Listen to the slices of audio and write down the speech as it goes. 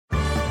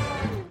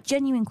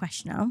Genuine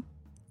question now.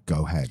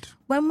 Go ahead.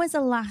 When was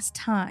the last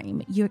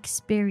time you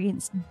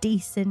experienced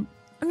decent,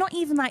 not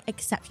even like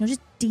exceptional,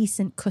 just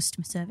decent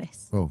customer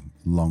service? Oh,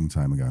 long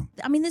time ago.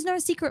 I mean, there's no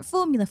secret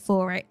formula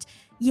for it.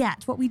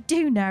 Yet, what we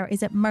do know is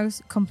that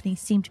most companies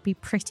seem to be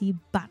pretty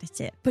bad at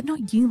it. But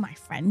not you, my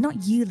friend,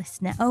 not you,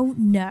 listener. Oh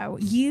no,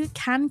 you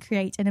can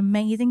create an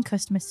amazing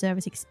customer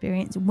service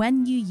experience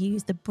when you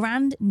use the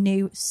brand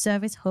new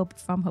Service Hub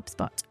from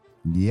HubSpot.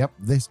 Yep,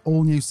 this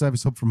all-new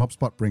Service Hub from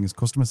HubSpot brings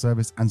customer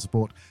service and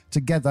support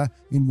together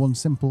in one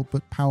simple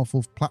but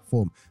powerful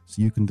platform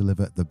so you can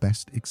deliver the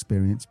best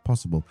experience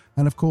possible.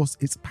 And of course,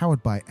 it's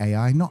powered by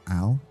AI, not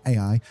Al,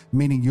 AI,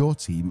 meaning your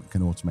team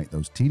can automate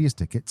those tedious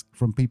tickets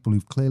from people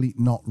who've clearly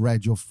not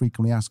read your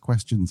frequently asked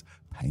questions.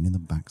 Pain in the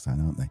backside,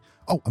 aren't they?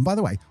 Oh, and by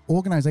the way,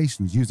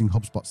 organizations using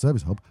HubSpot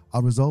Service Hub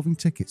are resolving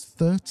tickets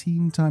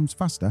 13 times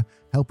faster,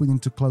 helping them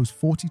to close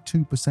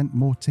 42%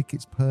 more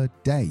tickets per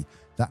day.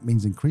 That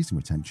means increasing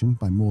retention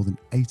by more than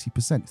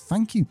 80%.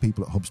 Thank you,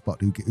 people at HubSpot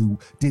who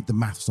did the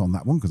maths on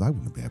that one, because I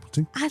wouldn't be able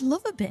to. I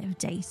love a bit of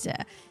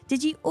data.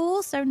 Did you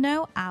also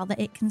know, Al, that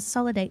it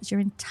consolidates your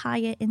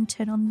entire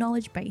internal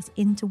knowledge base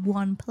into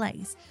one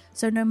place?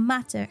 So no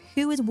matter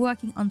who is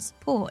working on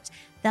support,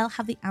 they'll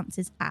have the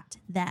answers at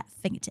their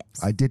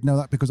fingertips. I did know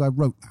that because I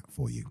wrote that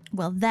for you.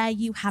 Well, there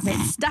you have it.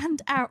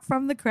 Stand out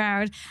from the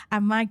crowd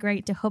and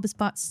migrate to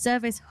HubSpot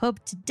Service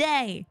Hub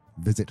today.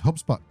 Visit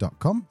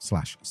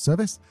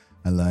HubSpot.com/service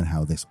and learn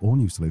how this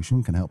all-new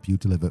solution can help you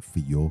deliver for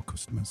your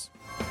customers.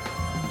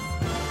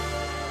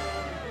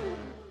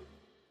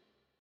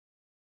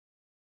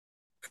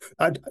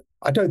 I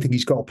don't think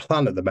he's got a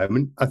plan at the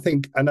moment. I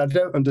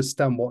don't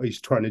understand what he's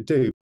trying to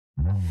do.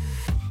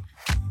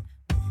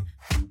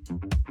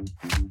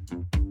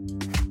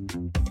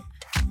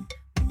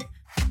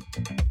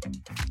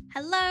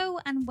 Hello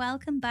and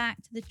welcome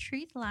back to the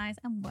Truth, Lies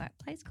and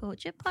Workplace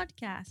Culture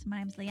podcast. My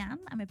name's Leanne.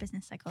 I'm a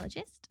business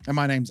psychologist. And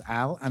my name's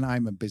Al, and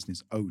I'm a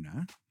business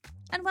owner.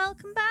 And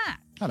welcome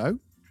back. Hello.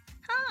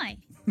 Hi.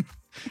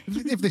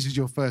 If this is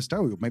your first,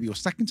 or maybe your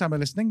second time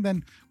listening,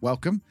 then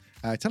welcome.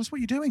 Tell us what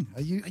you're doing.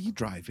 Are you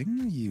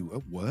driving? Are you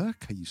at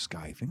work? Are you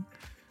skiving?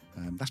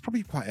 That's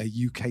probably quite a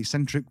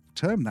UK-centric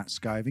term, that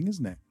skiving,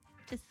 isn't it?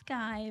 To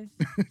skive.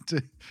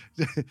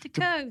 to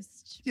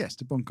coast. Yes,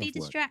 to bunk off work. Be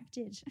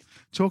distracted.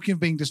 Talking of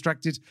being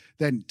distracted,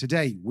 then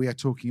today we are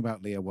talking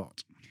about, Leah,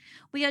 what?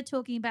 We are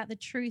talking about the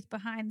truth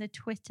behind the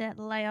Twitter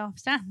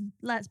layoffs and,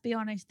 let's be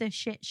honest, the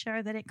shit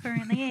show that it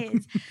currently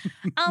is.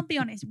 I'll be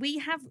honest, we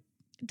have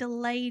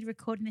delayed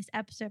recording this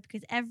episode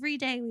because every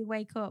day we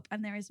wake up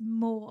and there is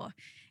more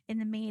in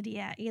the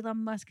media.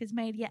 Elon Musk has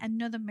made yet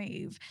another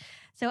move.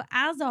 So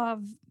as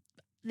of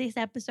this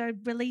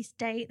episode release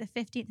date, the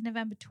 15th of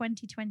November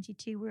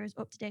 2022, we're as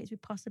up to date as we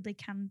possibly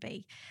can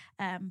be.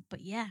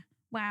 But yeah,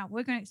 wow,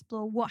 we're going to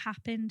explore what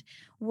happened,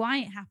 why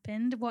it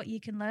happened, what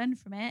you can learn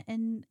from it,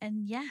 and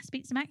yeah,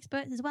 speak to some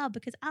experts as well,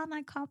 because Al and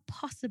I can't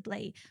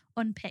possibly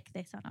unpick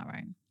this on our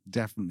own.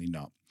 Definitely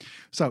not.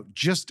 So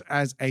just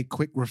as a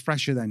quick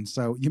refresher then,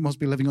 so you must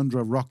be living under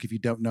a rock if you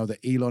don't know that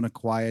Elon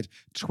acquired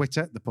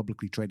Twitter, the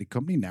publicly traded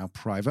company, now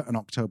private, on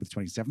October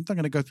 27th. I'm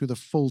going to go through the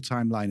full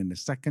timeline in a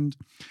second,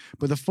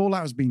 but the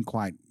fallout has been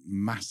quite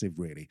massive,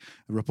 really.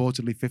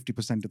 Reportedly,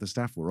 50% of the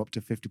staff, or up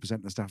to 50%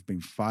 of the staff, have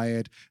been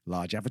fired.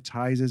 Large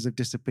advertisers are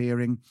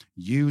disappearing.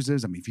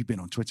 Users, I mean, if you've been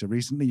on Twitter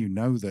recently, you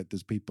know that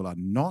there's people are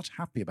not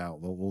happy about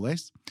all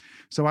this.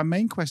 So our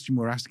main question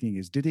we're asking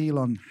is, did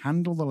Elon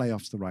handle the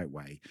layoffs the right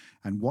way?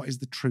 And what is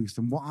the truth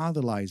and what are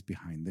the lies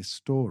behind this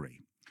story?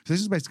 So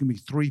this is basically going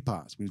to be three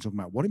parts. We're going to talk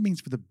about what it means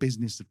for the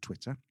business of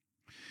Twitter.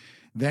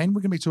 Then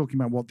we're going to be talking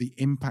about what the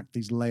impact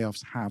these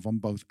layoffs have on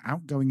both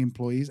outgoing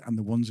employees and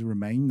the ones who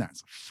remain.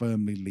 That's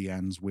firmly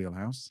Leanne's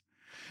wheelhouse.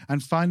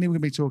 And finally, we're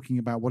going to be talking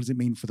about what does it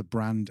mean for the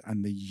brand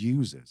and the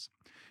users.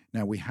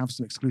 Now, we have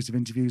some exclusive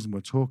interviews and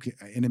we'll talk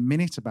in a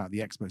minute about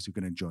the experts who are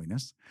going to join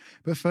us.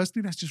 But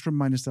firstly, let's just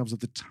remind ourselves of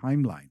the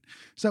timeline.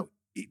 So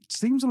it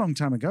seems a long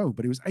time ago,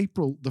 but it was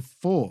April the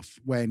 4th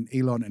when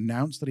Elon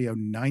announced that he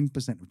owned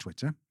 9% of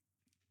Twitter.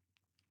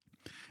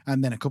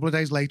 And then a couple of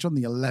days later, on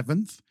the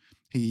 11th,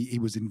 he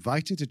was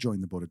invited to join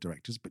the board of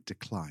directors, but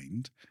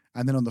declined.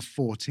 And then on the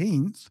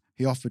 14th,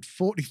 he offered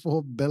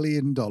 $44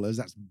 billion,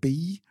 that's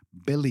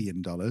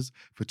billion dollars,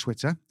 for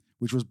Twitter,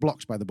 which was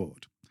blocked by the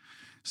board.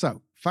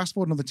 So fast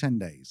forward another 10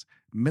 days.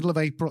 Middle of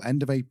April,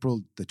 end of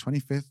April, the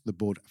 25th, the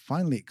board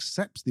finally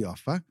accepts the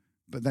offer.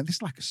 But then this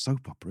is like a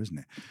soap opera, isn't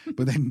it?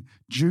 But then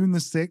June the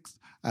 6th,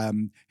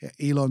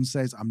 Elon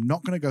says, I'm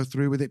not going to go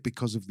through with it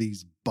because of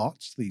these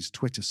bots, these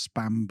Twitter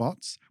spam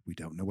bots. We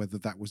don't know whether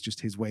that was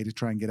just his way to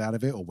try and get out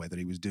of it or whether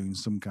he was doing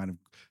some kind of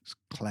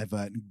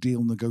clever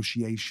deal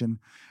negotiation.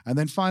 And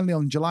then finally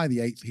on July the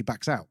 8th, he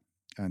backs out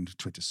and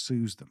Twitter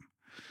sues them.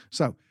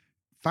 So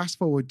Fast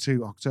forward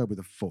to October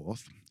the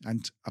 4th,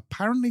 and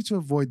apparently to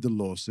avoid the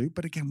lawsuit,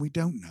 but again, we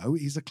don't know.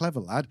 He's a clever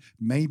lad.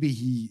 Maybe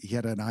he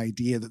had an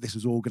idea that this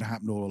was all going to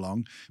happen all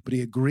along, but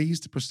he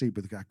agrees to proceed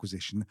with the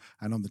acquisition.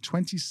 And on the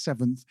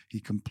 27th, he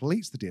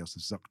completes the deal. So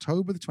this is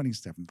October the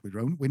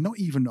 27th. We're not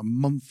even a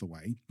month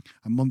away,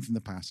 a month in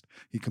the past.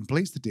 He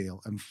completes the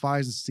deal and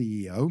fires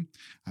the CEO,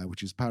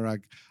 which is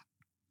Parag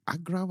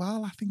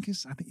Agrawal, I think you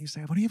say.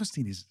 I've only ever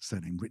seen his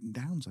surname written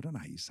down, so I don't know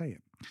how you say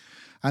it.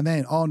 And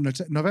then on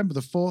November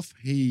the 4th,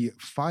 he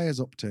fires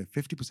up to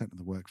 50% of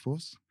the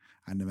workforce.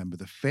 And November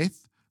the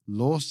 5th,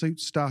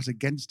 lawsuits start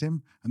against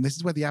him. And this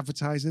is where the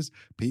advertisers,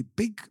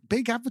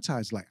 big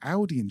advertisers like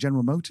Audi and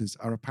General Motors,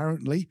 are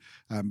apparently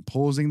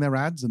pausing their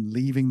ads and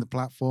leaving the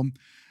platform.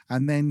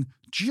 And then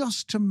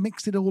just to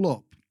mix it all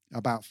up,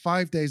 about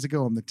 5 days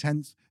ago on the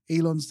 10th,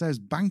 Elon says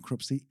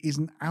bankruptcy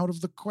isn't out of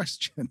the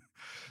question.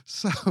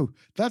 So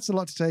that's a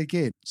lot to take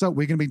in. So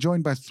we're going to be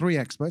joined by 3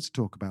 experts to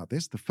talk about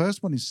this. The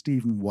first one is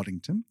Stephen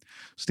Waddington.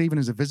 Stephen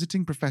is a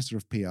visiting professor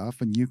of PR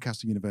for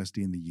Newcastle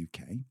University in the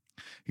UK.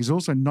 He's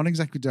also a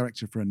non-executive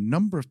director for a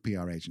number of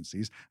PR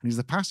agencies, and he's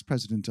the past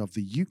president of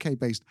the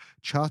UK-based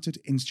Chartered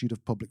Institute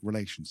of Public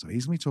Relations. So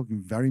he's going to be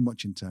talking very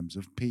much in terms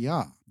of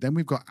PR. Then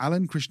we've got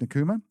Alan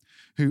Krishnakumar,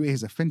 who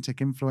is a fintech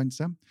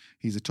influencer.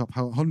 He's a top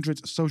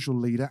 100 social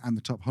leader and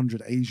the top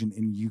 100 Asian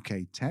in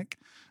UK tech.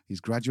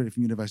 He's graduated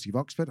from University of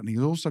Oxford, and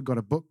he's also got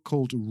a book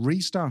called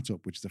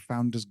Restartup, which is the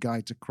Founder's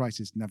Guide to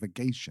Crisis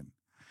Navigation.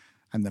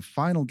 And the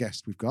final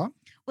guest we've got.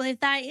 Well,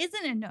 if that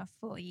isn't enough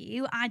for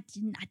you, I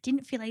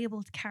didn't feel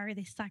able to carry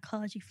this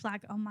psychology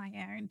flag on my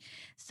own.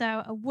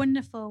 So a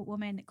wonderful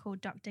woman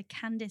called Dr.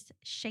 Candice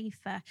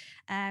Schaefer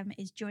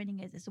is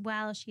joining us as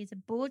well. She is a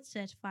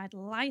board-certified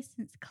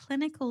licensed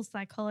clinical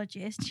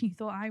psychologist. You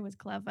thought I was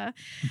clever.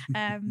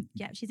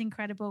 Yeah, she's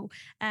incredible.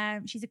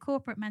 She's a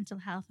corporate mental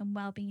health and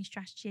wellbeing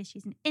strategist.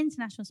 She's an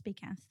international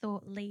speaker and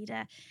thought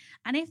leader.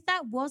 And if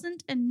that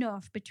wasn't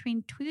enough,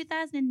 between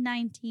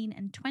 2019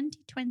 and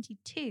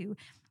 2022,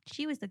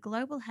 she was the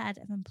global head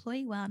of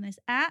employee wellness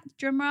at,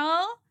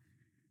 drumroll,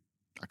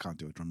 I can't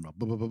do a drum roll.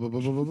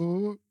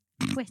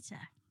 Twitter.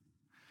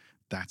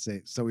 That's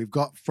it. So we've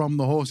got from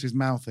the horse's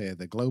mouth here,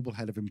 the global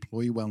head of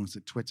employee wellness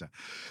at Twitter.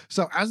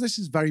 So as this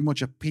is very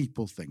much a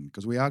people thing,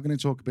 because we are going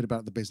to talk a bit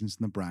about the business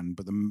and the brand,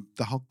 but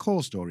the whole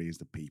core story is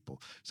the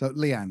people. So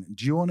Leanne,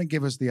 do you want to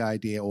give us the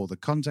idea or the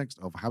context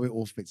of how it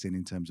all fits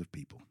in terms of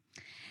people?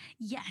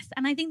 Yes.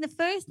 And I think the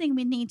first thing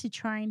we need to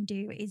try and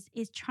do is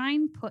try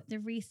and put the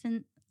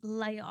recent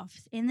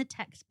layoffs in the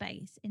tech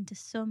space into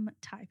some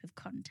type of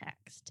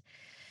context.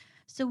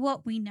 So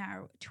what we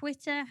know,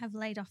 Twitter have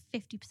laid off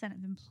 50%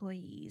 of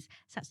employees.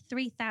 So that's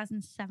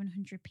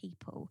 3,700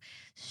 people.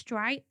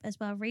 Stripe as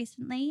well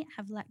recently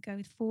have let go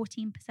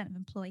 14% of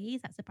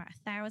employees. That's about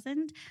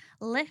 1,000.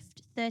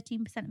 Lyft,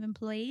 13% of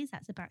employees.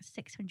 That's about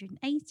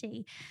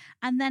 680.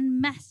 And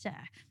then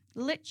Meta,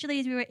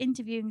 literally as we were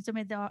interviewing some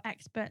of our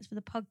experts for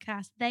the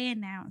podcast, they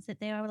announced that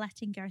they are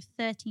letting go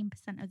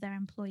 13% of their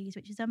employees,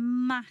 which is a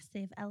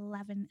massive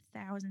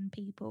 11,000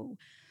 people.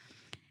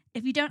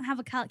 If you don't have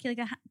a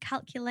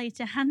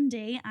calculator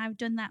handy, I've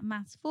done that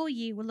maths for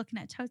you. We're looking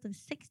at a total of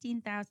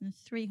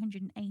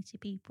 16,380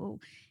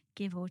 people,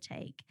 give or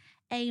take.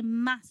 A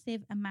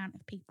massive amount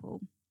of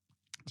people.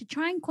 To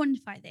try and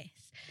quantify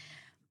this,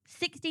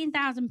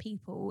 16,000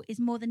 people is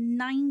more than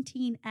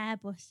 19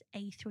 Airbus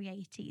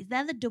A380s.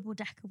 They're the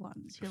double-decker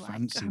ones who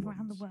like go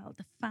around the world,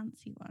 the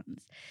fancy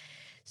ones.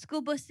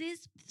 School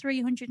buses,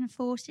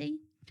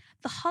 340.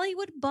 The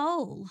Hollywood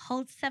Bowl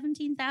holds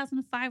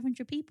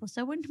 17,500 people.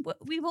 So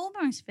we've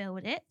almost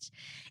filled it.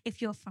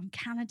 If you're from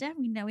Canada,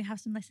 we know we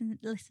have some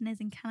listeners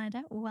in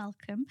Canada.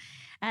 Welcome.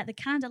 The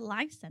Canada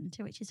Life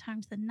Centre, which is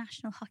home to the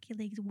National Hockey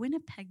League's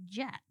Winnipeg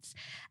Jets,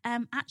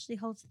 actually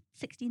holds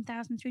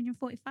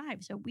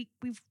 16,345. So we've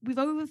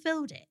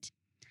overfilled it.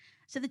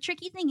 So the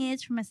tricky thing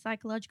is, from a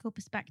psychological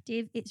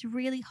perspective, it's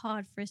really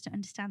hard for us to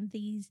understand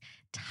these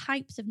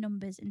types of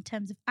numbers in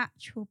terms of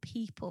actual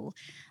people,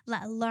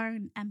 let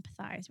alone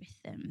empathize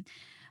with them.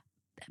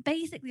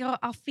 Basically,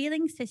 our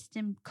feeling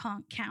system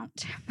can't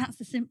count. That's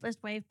the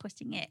simplest way of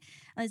putting it.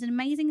 And there's an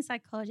amazing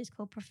psychologist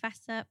called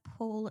Professor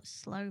Paul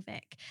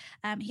Slovic.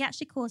 He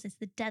actually calls this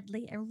the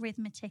deadly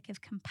arithmetic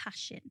of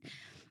compassion.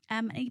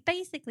 And he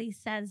basically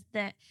says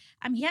that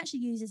he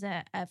actually uses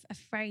a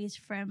phrase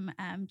from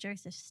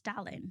Joseph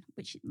Stalin,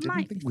 which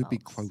might be false. We'd be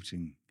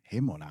quoting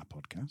him on our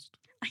podcast.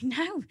 I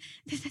know.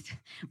 This is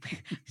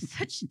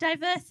such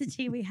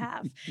diversity we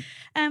have.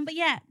 But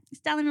yeah,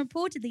 Stalin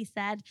reportedly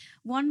said,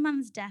 1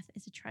 man's death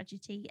is a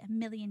tragedy, 1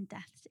 million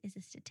deaths is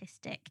a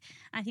statistic.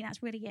 I think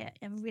that's really a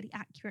really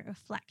accurate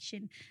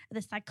reflection of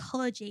the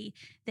psychology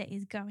that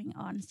is going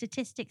on.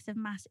 Statistics of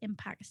mass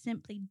impact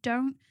simply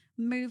don't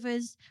move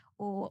us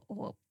or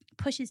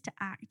push us to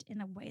act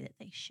in a way that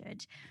they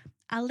should.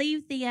 I'll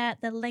leave the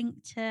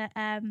link to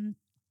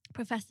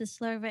Professor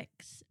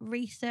Slovic's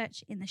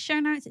research in the show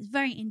notes. It's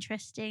very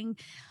interesting.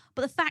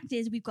 But the fact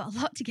is, we've got a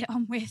lot to get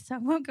on with, so I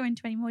won't go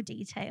into any more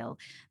detail.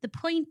 The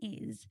point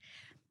is,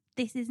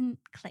 This isn't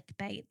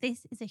clickbait.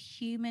 This is a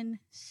human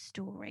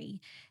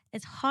story,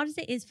 as hard as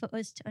it is for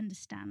us to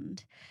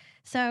understand.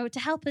 So to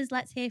help us,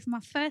 let's hear from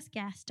our first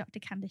guest, Dr.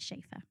 Candice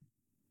Schaefer.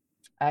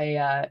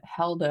 I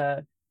held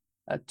a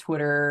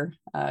Twitter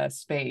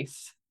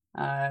space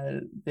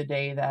the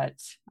day that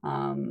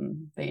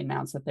they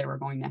announced that they were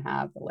going to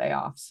have the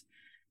layoffs.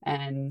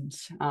 And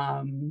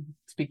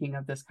speaking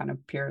of this kind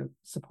of peer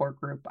support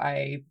group,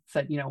 I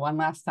said, one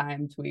last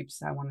time,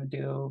 Tweeps, I want to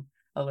do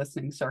a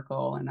listening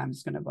circle, and I'm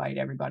just going to invite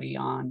everybody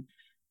on.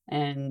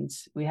 And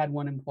we had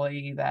one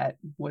employee that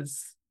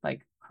was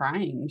like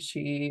crying.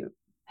 She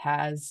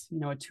has, a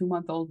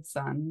 2-month-old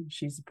son.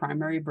 She's the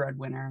primary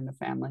breadwinner in the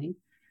family,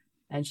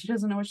 and she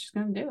doesn't know what she's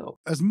going to do.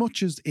 As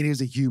much as it is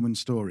a human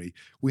story,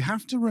 we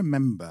have to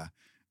remember,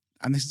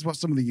 and this is what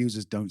some of the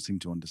users don't seem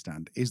to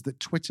understand, is that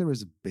Twitter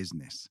is a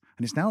business,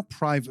 and it's now a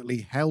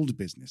privately held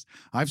business.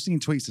 I've seen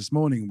tweets this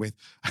morning with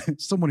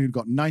someone who'd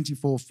got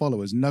 94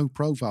 followers, no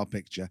profile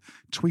picture,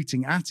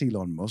 tweeting at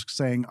Elon Musk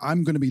saying,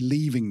 I'm going to be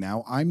leaving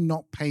now. I'm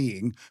not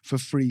paying for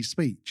free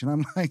speech. And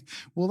I'm like,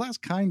 well, that's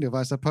kind of,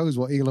 I suppose,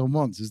 what Elon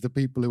wants, is the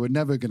people who are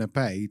never going to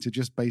pay to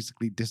just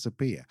basically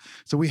disappear.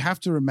 So we have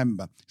to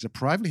remember, it's a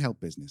privately held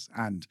business,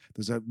 and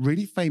there's a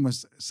really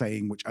famous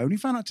saying, which I only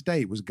found out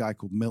today, it was a guy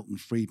called Milton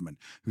Friedman,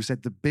 who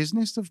said the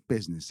business of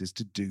business is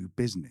to do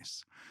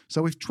business.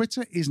 So if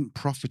Twitter isn't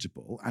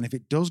profitable, and if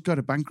it does go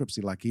to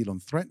bankruptcy like Elon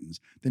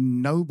threatens,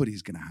 then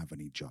nobody's going to have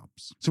any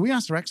jobs. So we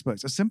asked our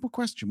experts a simple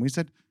question. We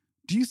said,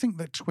 do you think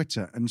that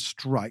Twitter and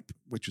Stripe,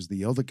 which was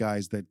the other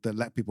guys that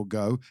let people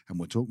go, and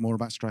we'll talk more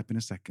about Stripe in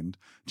a second,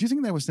 do you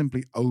think they were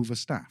simply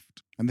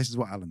overstaffed? And this is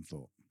what Alan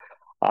thought.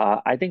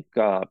 I think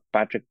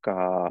Patrick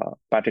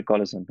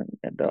Collison,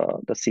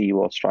 the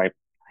CEO of Stripe,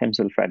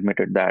 himself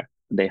admitted that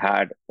they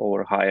had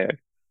overhired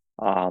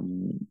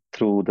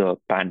through the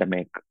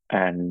pandemic,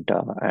 and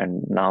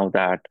now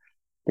that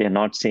they're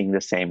not seeing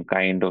the same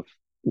kind of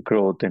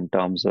growth in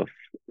terms of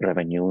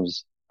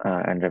revenues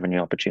and revenue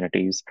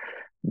opportunities,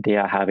 they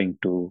are having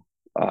to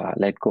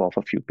let go of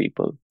a few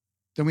people.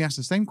 Then we asked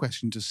the same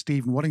question to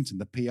Stephen Waddington,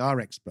 the PR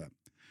expert.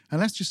 And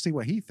let's just see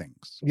what he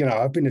thinks.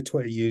 I've been a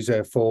Twitter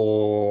user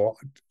for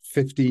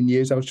 15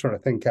 years. I was trying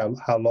to think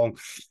how long.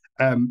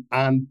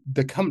 And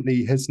the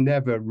company has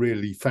never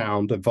really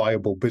found a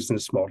viable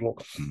business model.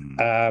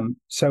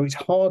 So it's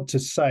hard to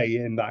say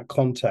in that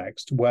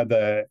context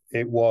whether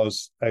it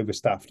was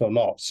overstaffed or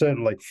not.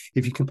 Certainly,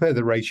 if you compare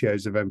the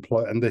ratios of and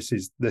this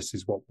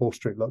is what Wall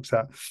Street looks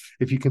at,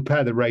 if you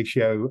compare the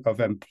ratio of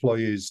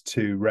employers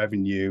to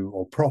revenue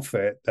or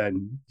profit,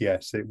 then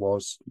yes, it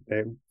was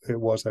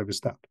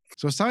overstaffed.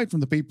 So aside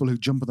from the people who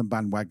jump on the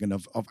bandwagon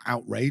of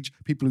outrage,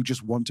 people who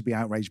just want to be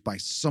outraged by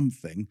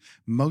something,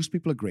 most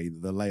people agree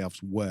that the layoffs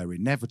were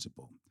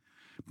inevitable.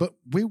 But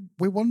we're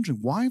wondering,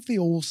 why have they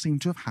all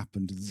seemed to have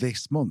happened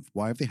this month?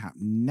 Why have they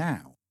happened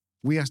now?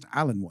 We asked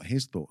Alan what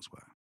his thoughts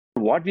were.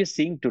 What we're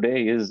seeing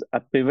today is a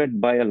pivot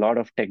by a lot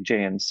of tech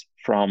giants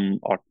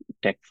or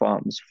tech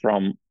firms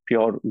from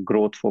pure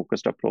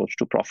growth-focused approach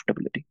to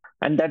profitability.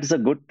 And that is a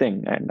good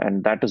thing.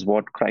 And that is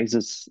what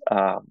crisis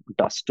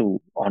does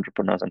to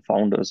entrepreneurs and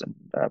founders and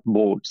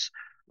boards,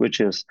 which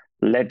is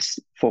let's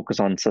focus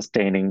on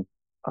sustaining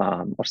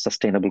or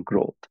sustainable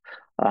growth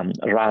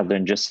rather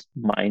than just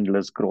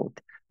mindless growth,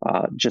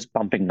 just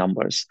pumping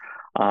numbers.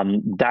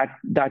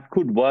 That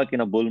could work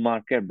in a bull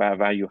market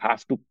where you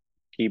have to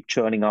keep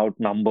churning out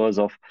numbers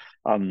of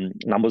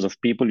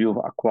people you've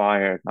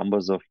acquired,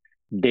 numbers of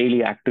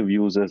daily active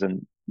users,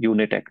 and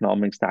unit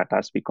economics, that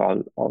as we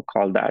call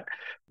that.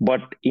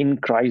 But in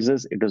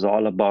crisis, it is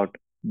all about,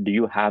 do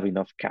you have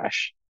enough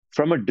cash?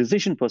 From a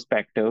decision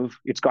perspective,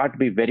 it's got to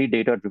be very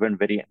data-driven,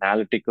 very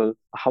analytical.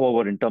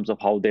 However, in terms of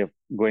how they're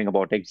going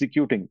about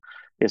executing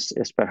is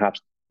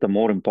perhaps the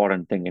more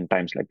important thing in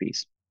times like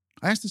these.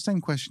 I asked the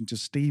same question to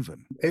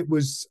Stephen. It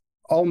was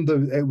on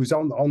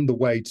the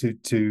way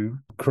to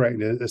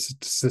creating a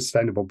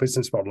sustainable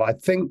business model. I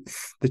think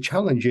the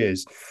challenge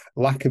is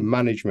lack of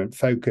management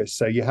focus.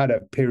 So you had a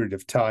period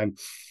of time,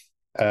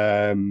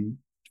 a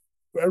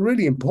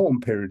really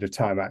important period of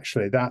time,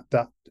 actually,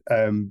 that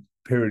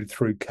period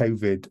through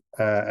COVID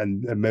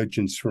and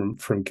emergence from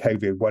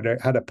COVID, where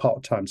it had a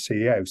part-time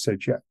CEO. So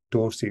Jack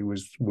Dorsey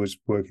was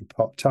working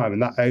part-time,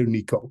 and that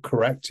only got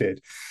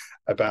corrected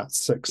about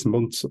 6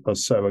 months or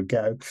so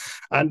ago.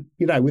 And,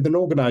 with an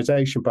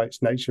organization by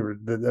its nature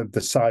of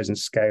the size and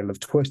scale of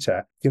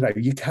Twitter,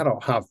 you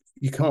can't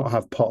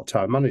have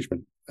part-time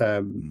management.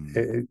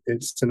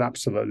 It's an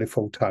absolutely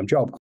full-time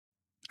job.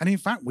 And in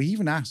fact, we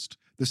even asked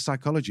the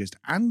psychologist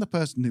and the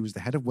person who was the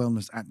head of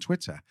wellness at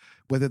Twitter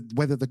whether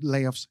the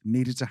layoffs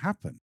needed to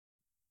happen.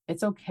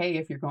 It's okay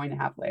if you're going to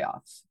have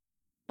layoffs,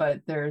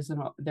 but there's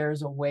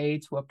a way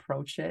to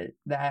approach it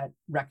that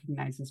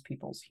recognizes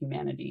people's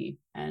humanity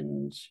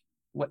and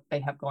what they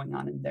have going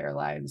on in their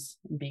lives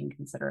and being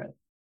considerate.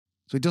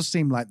 So it does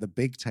seem like the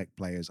big tech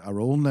players are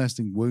all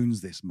nursing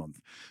wounds this month,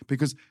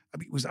 because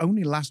it was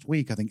only last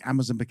week, I think,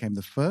 Amazon became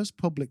the first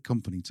public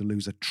company to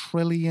lose $1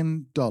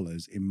 trillion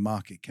in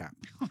market cap.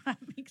 That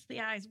makes the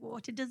eyes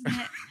water, doesn't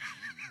it?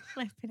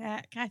 Flipping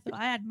heck. I thought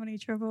I had money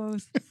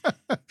troubles.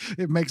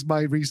 It makes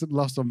my recent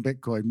loss on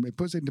Bitcoin, it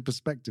puts it into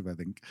perspective, I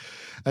think.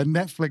 And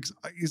Netflix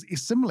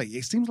is similarly,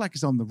 it seems like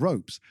it's on the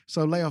ropes.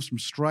 So layoffs from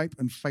Stripe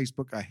and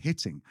Facebook are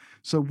hitting.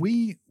 So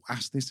we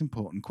asked this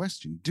important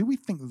question. Do we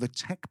think that the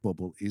tech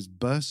bubble is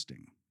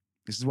bursting?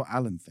 This is what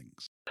Alan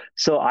thinks.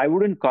 So I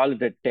wouldn't call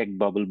it a tech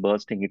bubble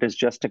bursting. It is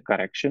just a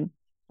correction.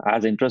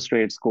 As interest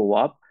rates go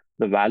up,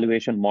 the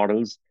valuation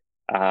models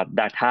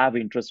that have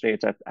interest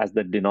rates as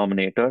the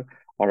denominator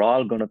are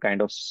all going to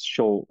kind of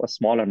show a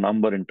smaller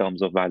number in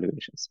terms of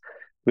valuations,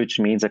 which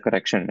means a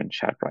correction in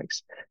share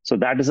price. So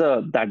that is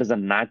a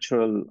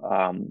natural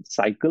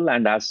cycle.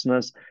 And as soon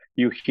as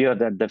you hear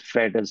that the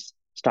Fed is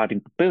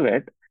starting to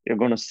pivot, you're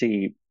going to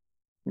see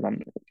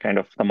kind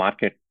of the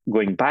market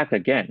going back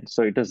again.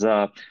 So it is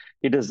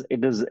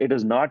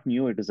not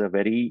new. It is a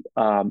very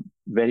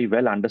very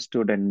well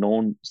understood and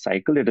known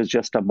cycle. It is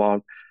just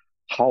about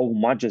how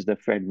much is the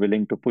Fed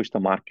willing to push the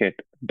market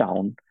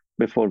down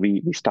before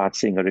we start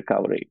seeing a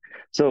recovery.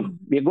 So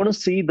we're going to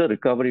see the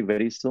recovery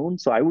very soon.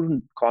 So I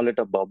wouldn't call it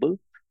a bubble,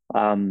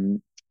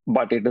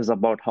 but it is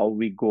about how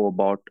we go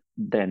about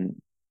then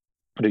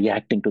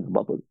reacting to the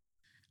bubble.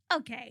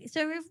 Okay,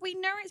 so if we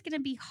know it's going to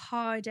be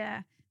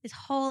harder, this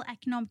whole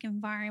economic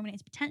environment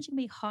is potentially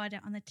going to be harder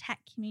on the tech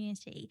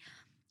community,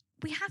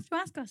 we have to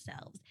ask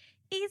ourselves,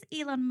 is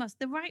Elon Musk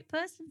the right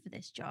person for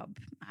this job?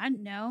 I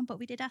don't know, but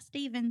we did ask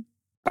Stephen.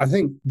 I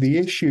think the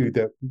issue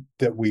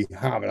that we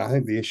have, and I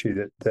think the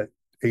issue that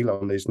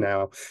Elon is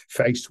now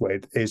faced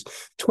with, is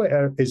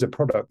Twitter is a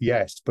product,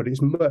 yes, but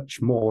it's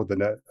much more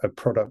than a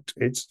product.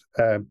 It's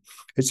a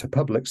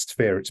public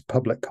sphere, it's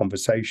public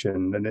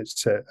conversation, and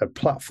it's a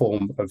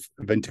platform of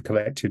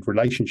interconnected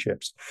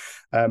relationships.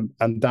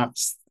 And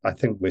that's, I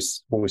think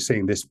we're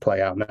seeing this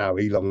play out now.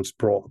 Elon's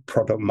brought a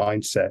product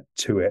mindset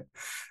to it.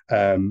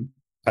 And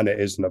it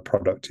isn't a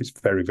product, it's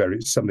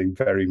it's something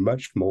very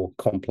much more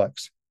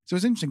complex. So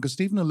it's interesting because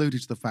Stephen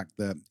alluded to the fact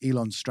that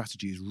Elon's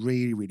strategy is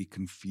really, really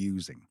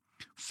confusing.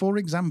 For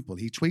example,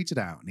 he tweeted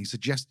out and he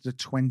suggested a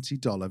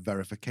 $20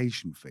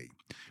 verification fee,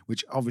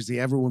 which obviously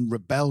everyone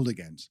rebelled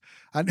against.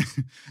 And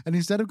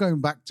instead of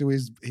going back to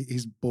his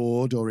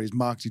board or his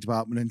marketing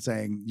department and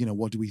saying,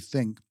 what do we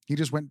think? He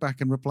just went back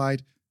and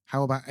replied,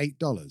 how about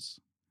 $8?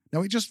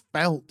 Now, it just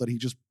felt that he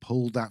just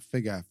pulled that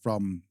figure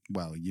from,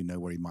 well,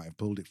 where he might have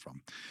pulled it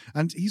from.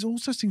 And he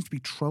also seems to be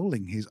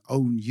trolling his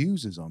own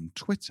users on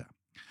Twitter.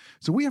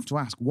 So we have to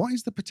ask, what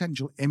is the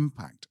potential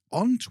impact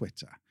on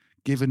Twitter,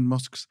 given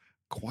Musk's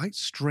quite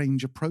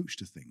strange approach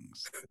to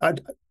things? I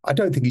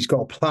don't think he's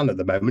got a plan at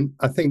the moment.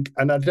 I think,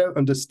 and I don't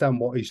understand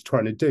what he's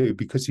trying to do,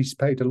 because he's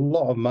paid a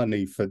lot of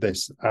money for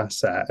this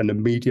asset and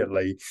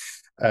immediately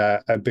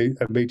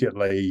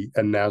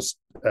announced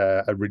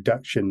a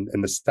reduction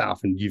in the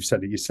staff. And you've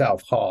said it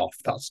yourself, half.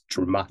 That's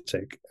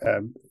dramatic.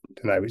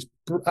 It's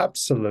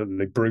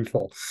absolutely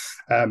brutal,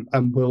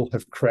 and will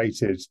have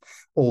created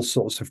all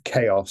sorts of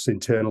chaos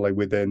internally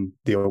within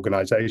the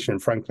organization.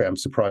 Frankly, I'm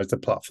surprised the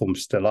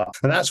platform's still up.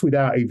 And that's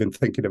without even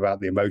thinking about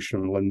the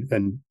emotional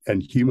and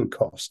human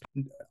cost.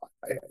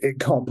 It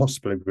can't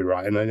possibly be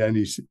right in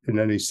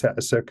any set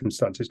of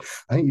circumstances.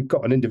 I think you've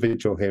got an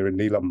individual here in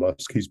Elon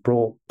Musk who's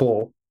bought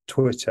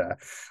Twitter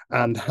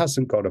and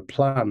hasn't got a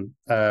plan,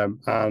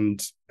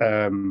 and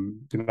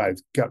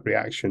gut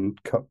reaction,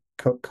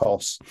 cut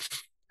costs,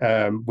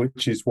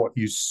 which is what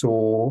you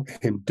saw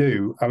him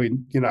do. I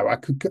mean, I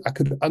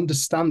could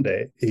understand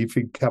it if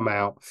he'd come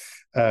out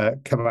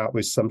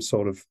with some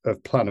sort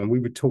of plan. And we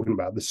were talking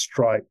about the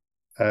Stripe,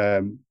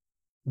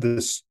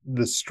 the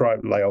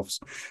Stripe layoffs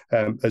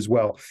as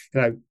well.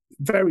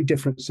 Very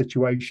different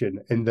situation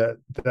in that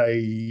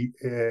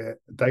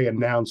they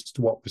announced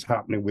what was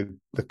happening with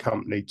the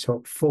company,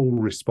 took full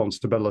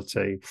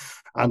responsibility,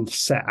 and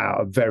set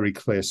out a very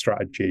clear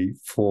strategy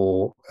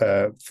for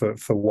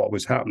what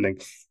was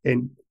happening.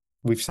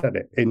 We've said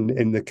it,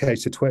 in the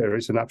case of Twitter,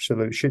 it's an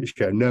absolute shit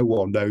show. No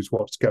one knows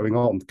what's going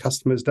on.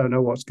 Customers don't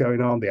know what's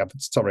going on.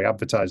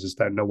 Advertisers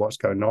don't know what's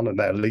going on, and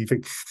they're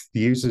leaving. The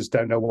users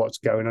don't know what's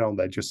going on.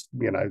 They're just,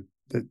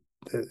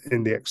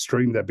 in the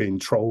extreme, they're being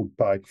trolled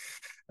by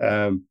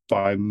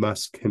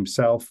Musk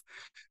himself.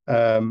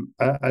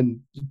 And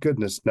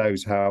goodness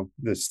knows how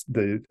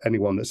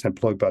anyone that's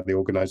employed by the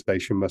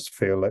organization must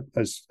feel it.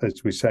 As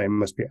we say, it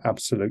must be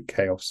absolute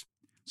chaos.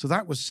 So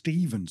that was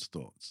Stephen's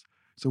thoughts.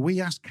 So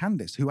we asked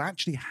Candice, who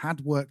actually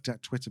had worked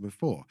at Twitter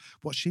before,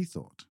 what she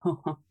thought.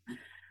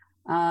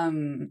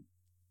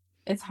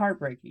 It's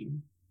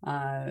heartbreaking,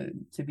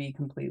 to be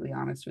completely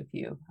honest with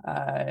you.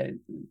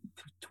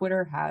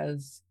 Twitter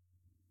has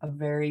a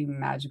very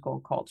magical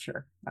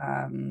culture.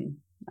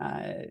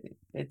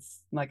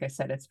 It's, like I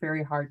said, it's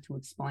very hard to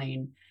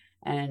explain.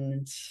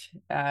 And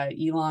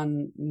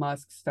Elon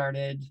Musk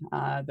started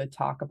the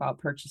talk about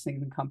purchasing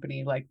the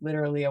company like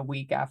literally a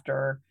week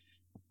after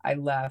I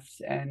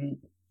left. And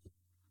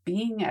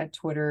being at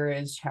Twitter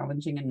is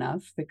challenging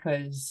enough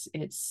because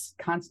it's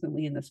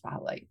constantly in the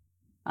spotlight.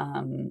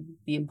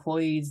 The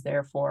employees,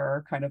 therefore,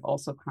 are kind of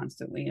also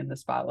constantly in the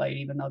spotlight,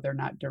 even though they're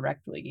not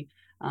directly.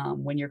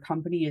 When your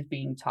company is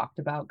being talked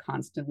about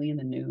constantly in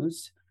the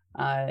news,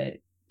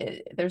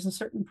 there's a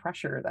certain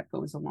pressure that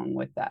goes along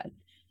with that.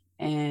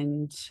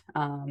 And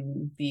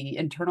the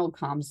internal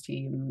comms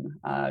team,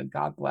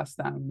 God bless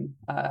them,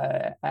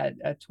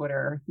 at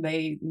Twitter,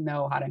 they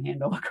know how to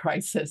handle a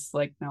crisis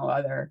like no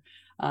other.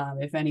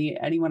 If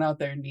anyone out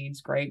there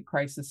needs great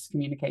crisis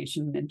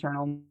communication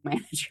internal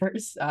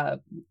managers,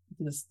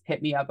 just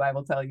hit me up. I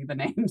will tell you the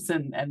names,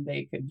 and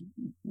they could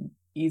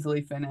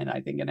easily fit in, I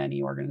think, in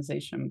any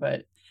organization.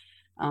 But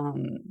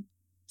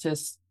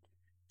just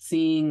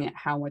seeing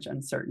how much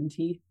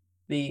uncertainty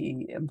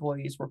the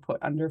employees were put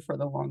under for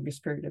the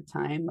longest period of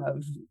time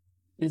of,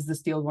 is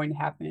this deal going to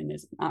happen?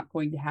 Is it not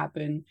going to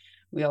happen?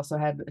 We also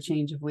had a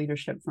change of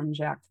leadership from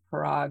Jack to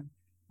Parag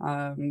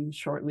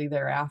shortly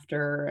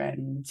thereafter,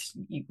 and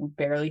you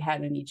barely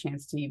had any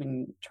chance to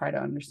even try to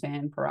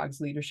understand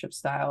Parag's leadership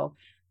style.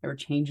 There were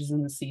changes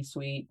in the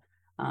C-suite.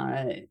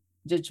 It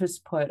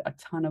just put a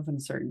ton of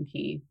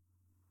uncertainty,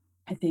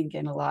 I think,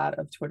 in a lot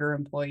of Twitter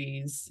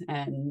employees,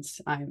 and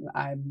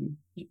I'm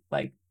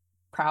like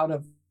proud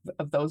of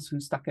those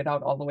who stuck it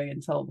out all the way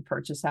until the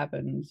purchase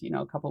happened,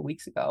 a couple of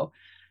weeks ago.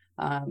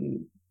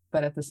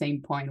 But at the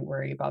same point,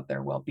 worry about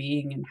their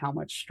well-being and how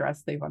much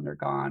stress they've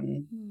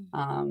undergone.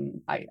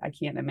 I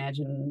can't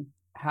imagine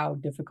how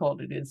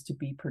difficult it is to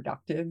be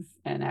productive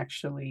and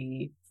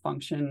actually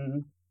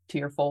function to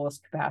your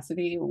fullest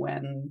capacity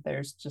when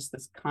there's just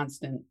this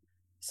constant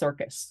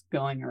circus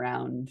going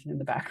around in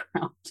the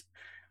background.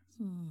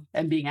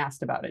 And being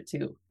asked about it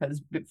too,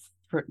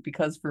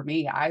 because for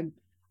me,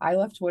 I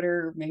left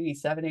Twitter maybe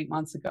 7-8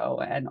 months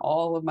ago, and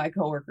all of my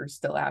coworkers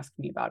still ask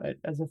me about it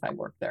as if I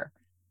work there.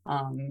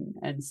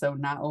 And so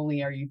not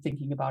only are you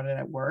thinking about it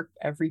at work,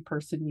 every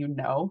person you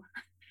know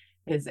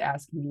is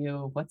asking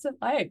you, what's it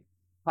like?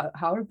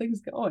 How are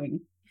things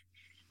going?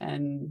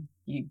 And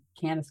you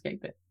can't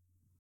escape it.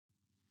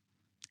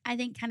 I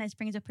think Candice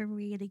brings up a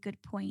really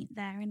good point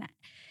there. And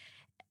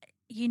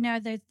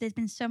there's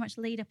been so much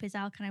lead up, as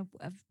Al kind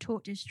of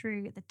talked us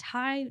through the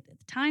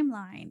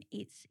timeline.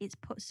 It's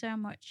put so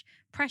much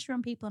pressure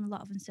on people and a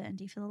lot of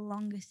uncertainty for the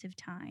longest of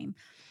time.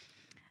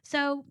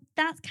 So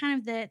that's kind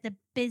of the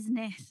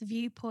business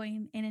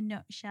viewpoint in a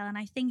nutshell. And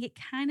I think it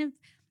kind of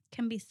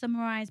can be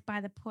summarized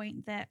by the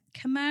point that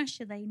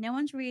commercially, no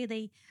one's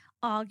really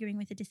arguing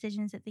with the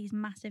decisions that these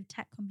massive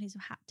tech companies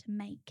have had to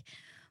make.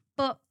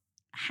 But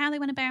how they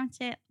went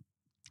about it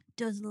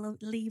does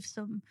leave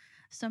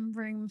some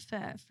room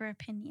for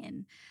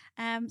opinion.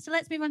 So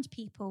let's move on to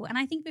people. And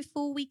I think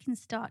before we can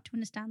start to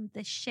understand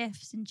the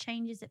shifts and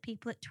changes that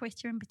people at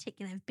Twitter in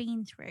particular have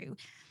been through,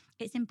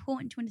 it's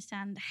important to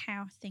understand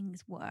how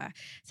things were.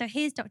 So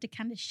here's Dr.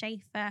 Candice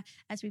Schaefer,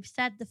 as we've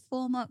said, the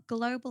former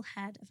global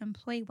head of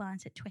employee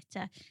wellness at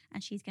Twitter,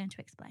 and she's going to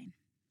explain.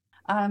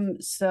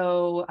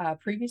 So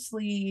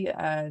previously,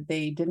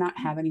 they did not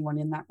have anyone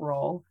in that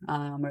role,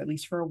 or at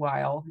least for a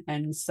while.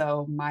 And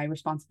so my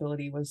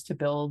responsibility was to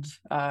build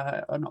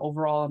an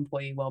overall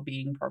employee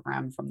well-being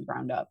program from the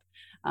ground up,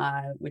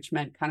 which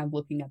meant kind of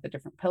looking at the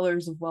different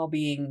pillars of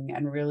well-being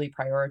and really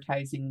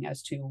prioritizing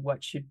as to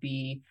what should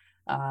be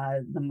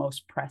the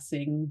most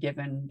pressing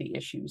given the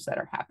issues that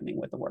are happening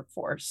with the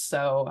workforce.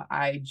 So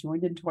I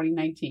joined in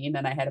 2019,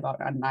 and I had about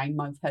a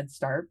 9-month head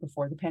start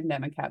before the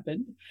pandemic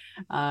happened.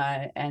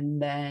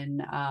 And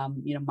then,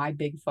 my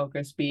big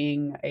focus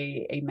being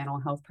a mental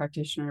health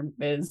practitioner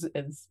is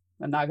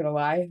I'm not going to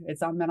lie,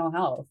 it's on mental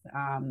health.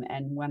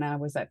 And when I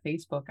was at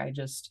Facebook, I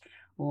just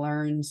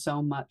learned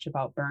so much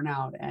about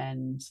burnout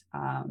and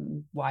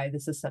why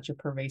this is such a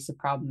pervasive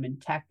problem in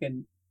tech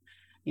and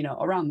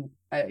around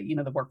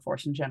the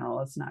workforce in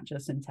general. It's not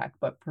just in tech,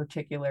 but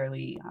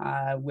particularly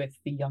with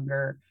the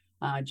younger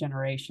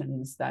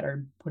generations that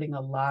are putting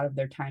a lot of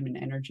their time and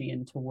energy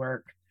into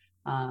work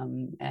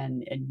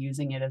and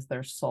using it as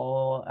their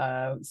sole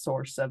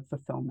source of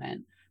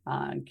fulfillment.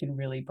 Can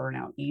really burn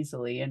out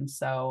easily. And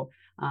so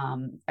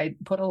I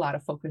put a lot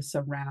of focus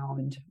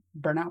around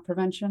burnout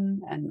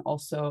prevention and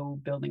also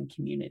building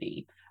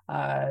community.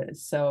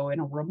 So in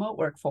a remote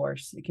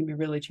workforce, it can be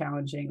really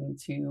challenging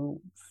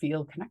to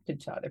feel connected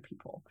to other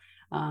people.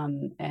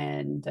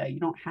 And you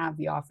don't have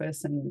the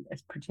office, and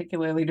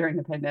particularly during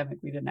the pandemic,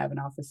 we didn't have an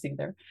office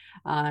either.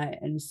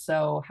 And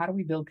so how do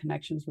we build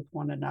connections with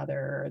one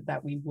another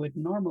that we would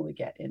normally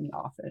get in the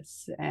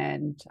office?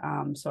 And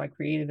so I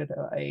created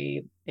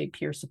a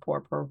peer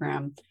support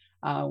program.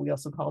 We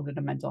also called it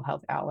a mental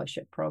health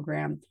allyship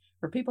program,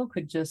 where people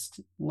could just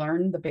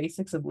learn the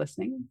basics of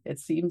listening. It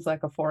seems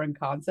like a foreign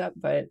concept,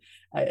 but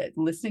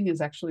listening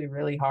is actually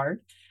really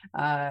hard.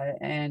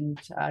 And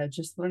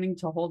just learning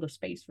to hold a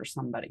space for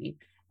somebody.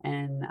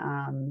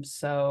 And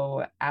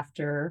so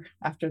after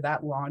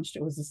that launched,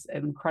 it was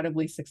an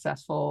incredibly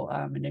successful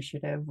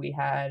initiative. We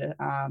had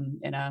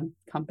in a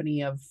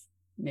company of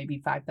maybe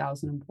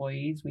 5,000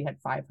 employees, we had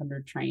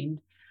 500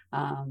 trained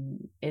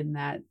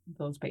in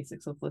those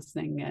basics of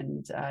listening,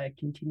 and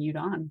continued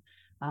on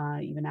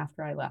even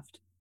after I left.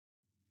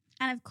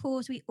 And of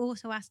course, we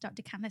also asked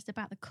Dr. Candice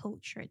about the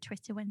culture at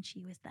Twitter when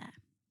she was there.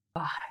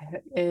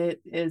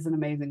 It is an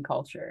amazing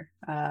culture.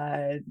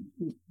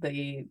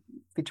 The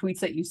tweets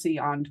that you see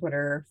on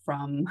Twitter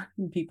from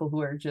people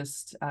who are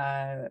just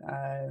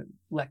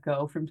let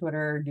go from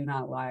Twitter do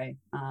not lie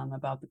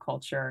about the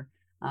culture.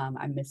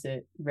 I miss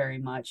it very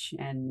much,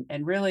 and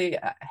really,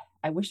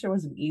 I wish there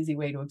was an easy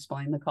way to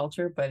explain the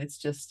culture, but it's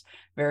just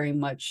very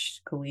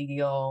much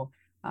collegial.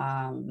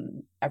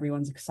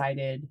 Everyone's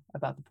excited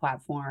about the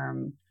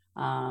platform,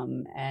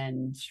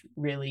 and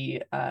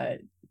really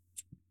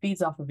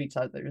feeds off of each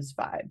other's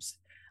vibes.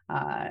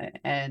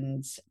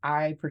 And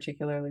I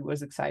particularly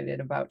was excited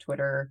about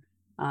Twitter,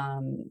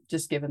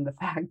 just given the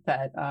fact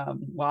that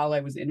while I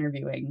was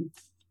interviewing,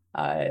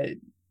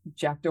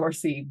 Jack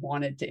Dorsey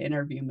wanted to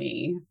interview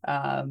me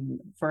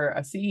for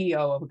a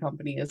CEO of a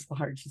company as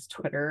large as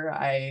Twitter.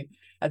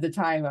 At the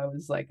time, I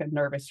was like a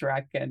nervous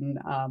wreck, and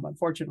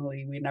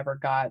unfortunately, we never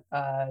got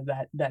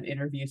that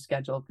interview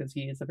scheduled because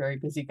he is a very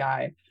busy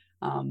guy.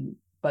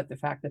 But the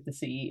fact that the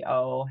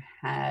CEO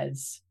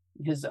has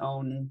his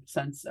own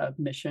sense of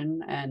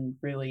mission and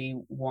really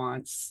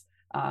wants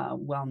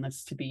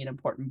wellness to be an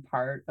important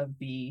part of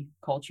the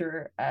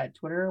culture at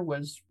Twitter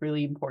was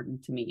really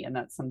important to me. And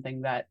that's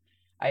something that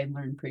I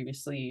learned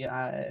previously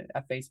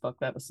at Facebook.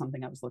 That was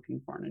something I was looking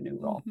for in a new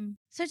role. Mm-hmm.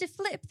 So to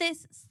flip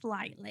this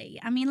slightly,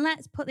 I mean,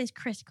 let's put this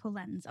critical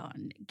lens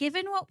on.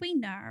 Given what we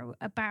know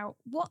about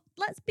what,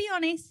 let's be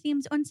honest,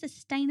 seems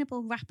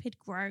unsustainable rapid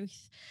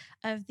growth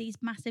of these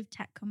massive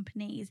tech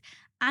companies,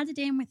 added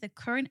in with the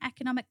current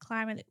economic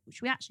climate,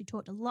 which we actually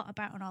talked a lot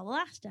about on our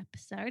last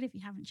episode. If you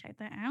haven't checked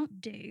that out,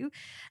 do.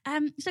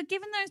 So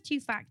given those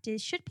two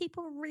factors, should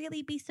people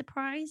really be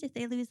surprised if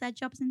they lose their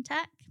jobs in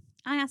tech?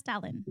 I asked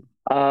Alan.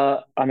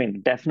 I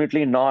mean,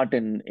 definitely not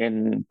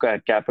in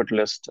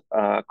capitalist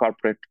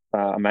corporate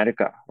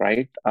America,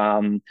 right?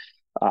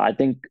 I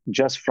think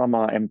just from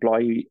an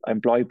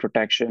employee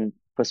protection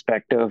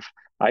perspective,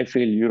 I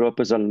feel Europe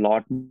is a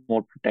lot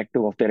more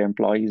protective of their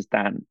employees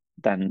than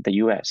the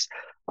US,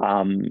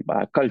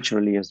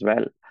 culturally as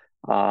well,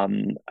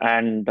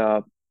 and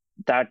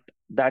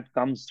that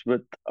comes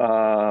with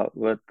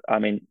I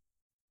mean,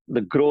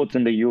 the growth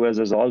in the US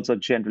is also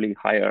generally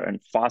higher and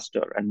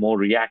faster and more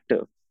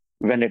reactive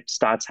when it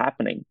starts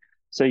happening.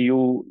 So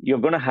you're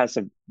going to have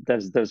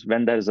there's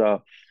when there's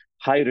a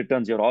high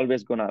returns, you're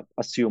always going to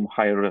assume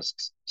higher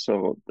risks.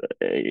 So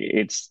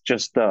it's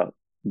just the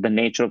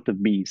nature of the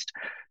beast.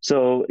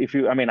 So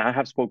I mean, I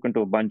have spoken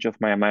to a bunch of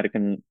my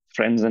American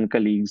friends and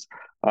colleagues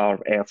or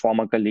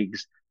former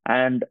colleagues,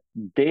 and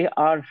they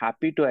are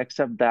happy to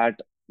accept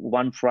that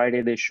one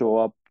Friday they show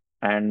up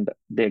and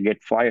they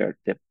get fired.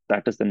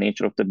 That is the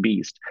nature of the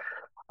beast.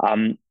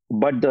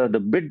 But the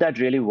bit that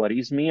really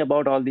worries me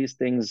about all these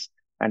things,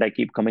 and I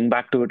keep coming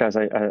back to it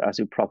as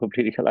you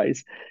probably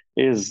realize,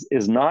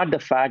 is not the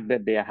fact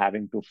that they are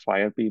having to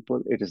fire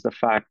people. It is the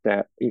fact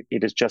that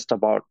it is just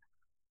about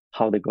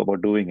how they go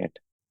about doing it.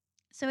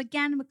 So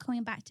again, we're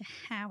coming back to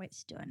how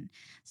it's done.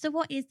 So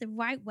what is the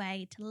right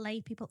way to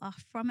lay people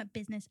off from a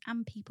business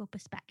and people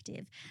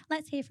perspective?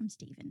 Let's hear from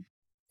Stephen.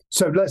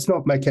 So let's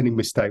not make any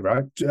mistake,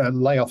 right?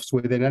 Layoffs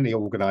within any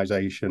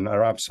organization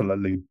are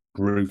absolutely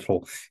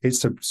brutal.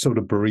 It's a sort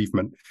of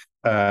bereavement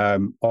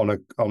on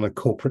a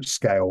corporate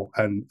scale,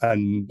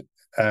 and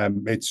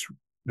it's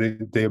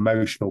the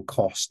emotional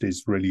cost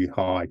is really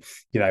high.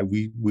 You know,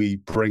 we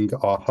bring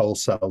our whole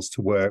selves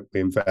to work. We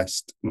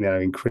invest,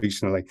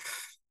 increasingly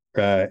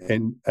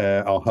in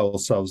our whole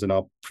selves in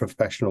our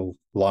professional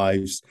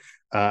lives.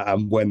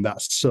 And when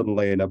that's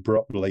suddenly and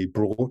abruptly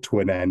brought to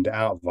an end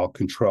out of our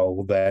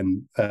control,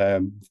 then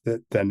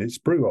it's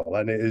brutal,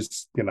 and it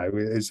is, it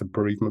is a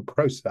bereavement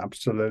process.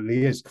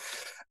 Absolutely is.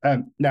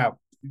 Now,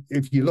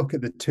 if you look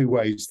at the two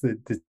ways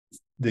that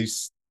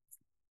these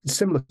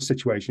similar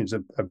situations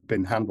have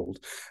been handled,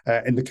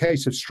 in the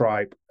case of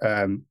Stripe,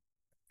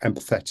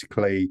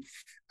 empathetically,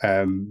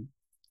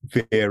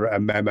 via a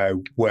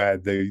memo where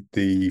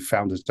the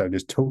founders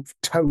owners took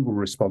total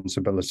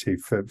responsibility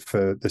for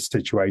the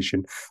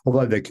situation,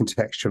 although they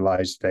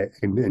contextualized it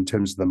in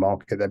terms of the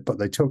market, but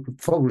they took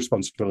full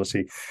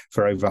responsibility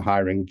for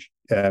overhiring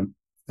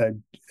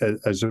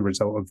as a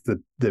result of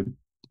the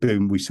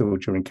boom we saw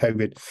during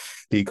COVID,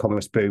 the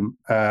e-commerce boom,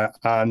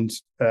 and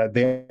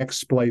they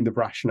explained the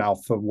rationale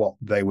for what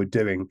they were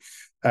doing.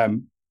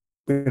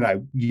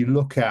 You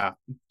look at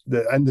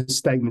the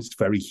statement's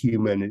very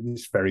human, and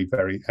it's very,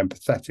 very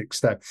empathetic.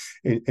 So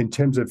in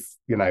terms of,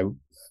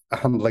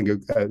 handling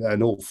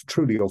an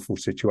truly awful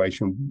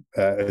situation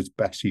as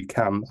best you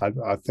can,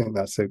 I think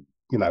that's an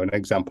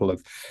example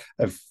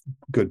of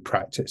good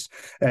practice.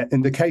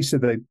 In the case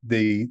of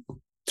the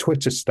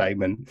Twitter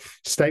statement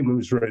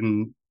was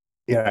written,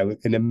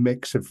 in a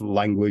mix of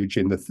language,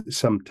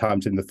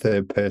 sometimes in the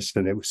third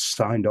person. It was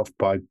signed off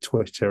by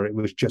Twitter. It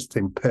was just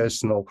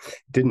impersonal.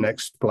 Didn't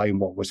explain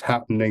what was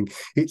happening.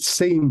 It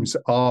seems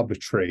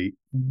arbitrary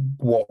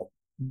what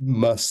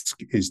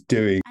Musk is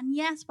doing. And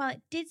yes, while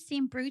it did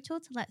seem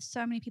brutal to let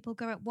so many people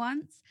go at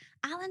once,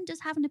 Alan does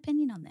have an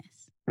opinion on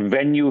this.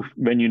 When you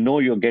know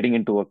you're getting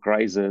into a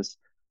crisis,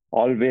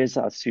 always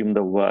assume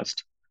the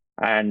worst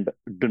and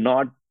do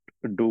not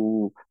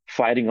do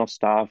firing of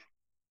staff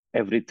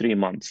every 3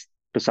 months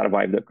to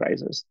survive the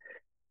crisis.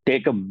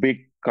 Take a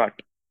big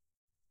cut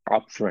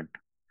upfront,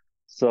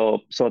 so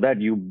that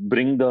you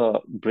bring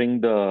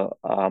the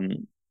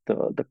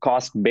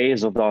cost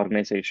base of the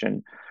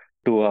organization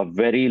to a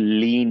very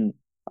lean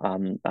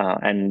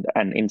and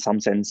in some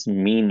sense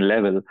mean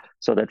level,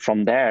 so that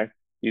from there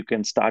you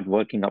can start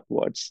working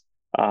upwards.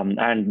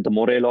 And the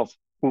morale of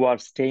who are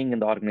staying in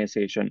the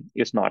organization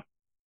is not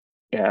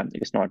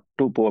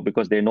too poor,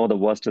 because they know the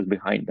worst is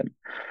behind them.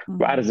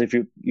 Whereas if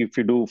you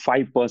do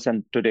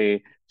 5%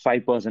 today,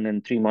 5%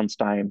 in 3 months'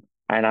 time,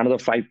 and another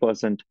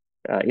 5%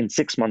 in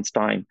 6 months'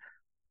 time,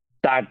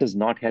 that is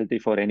not healthy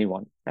for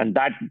anyone. And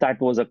that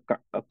was a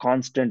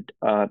constant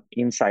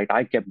insight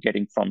I kept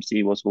getting from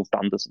CEOs who've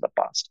done this in the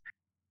past.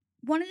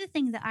 One of the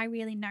things that I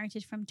really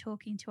noted from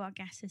talking to our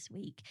guests this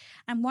week,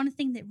 and one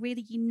thing that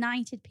really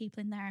united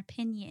people in their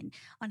opinion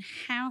on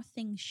how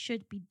things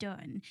should be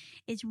done,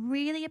 is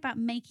really about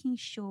making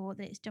sure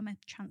that it's done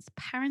with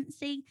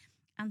transparency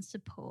and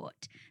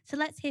support. So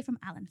let's hear from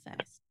Alan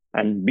first.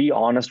 And be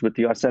honest with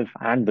yourself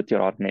and with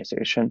your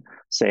organization,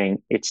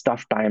 saying it's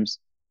tough times.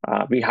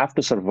 We have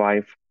to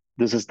survive.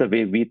 This is the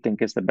way we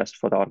think is the best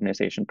for the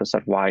organization to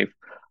survive.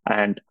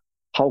 And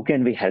how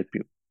can we help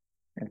you?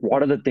 And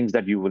what are the things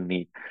that you will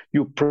need?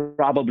 You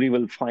probably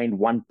will find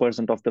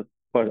 1% of the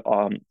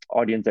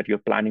audience that you're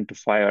planning to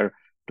fire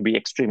to be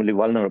extremely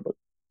vulnerable.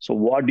 So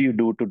what do you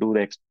do to do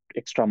the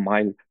extra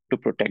mile to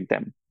protect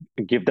them,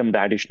 to give them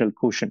the additional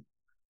cushion?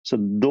 So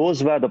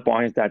those were the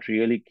points that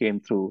really came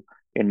through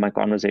in my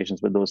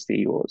conversations with those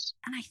CEOs.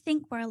 And I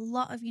think where a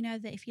lot of,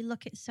 that if you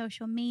look at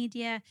social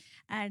media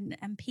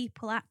and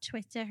people at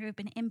Twitter who have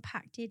been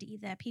impacted,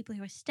 either people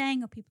who are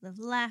staying or people who have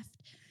left,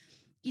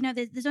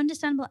 there's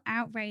understandable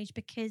outrage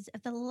because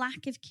of the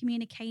lack of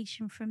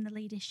communication from the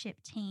leadership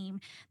team.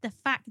 The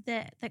fact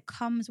that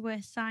comms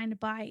were signed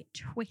by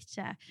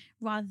Twitter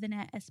rather than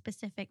a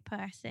specific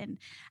person.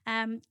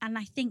 And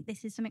I think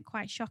this is something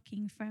quite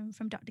shocking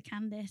from Dr.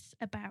 Candice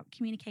about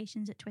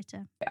communications at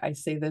Twitter. I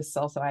say this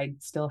also, I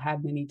still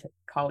have many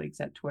colleagues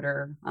at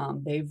Twitter.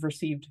 They've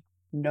received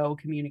no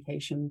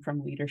communication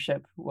from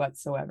leadership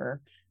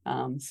whatsoever,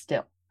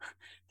 still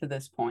to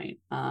this point.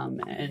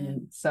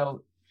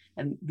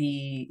 And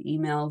the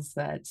emails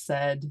that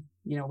said,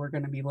 we're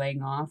going to be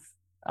laying off,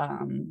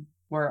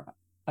 were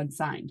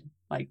unsigned.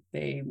 Like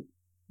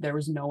there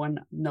was no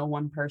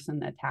one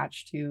person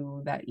attached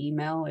to that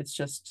email. It's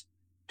just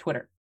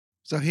Twitter.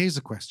 So here's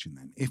a question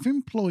then. If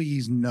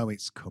employees know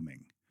it's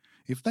coming,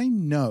 if they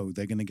know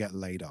they're going to get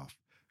laid off,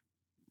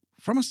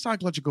 from a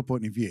psychological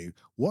point of view,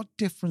 what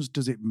difference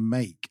does it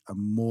make a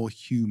more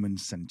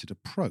human-centered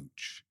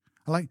approach?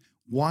 Like,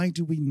 why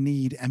do we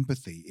need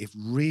empathy if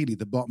really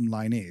the bottom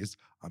line is,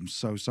 I'm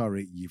so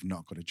sorry, you've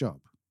not got a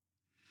job?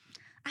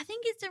 I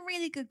think it's a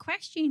really good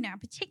question now,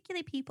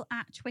 particularly people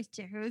at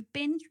Twitter who have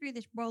been through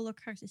this roller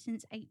coaster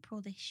since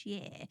April this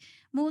year,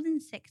 more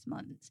than 6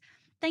 months.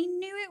 They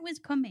knew it was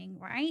coming,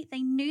 right?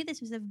 They knew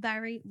this was a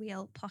very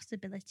real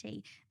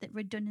possibility that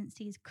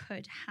redundancies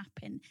could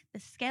happen. The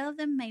scale of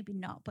them, maybe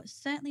not, but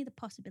certainly the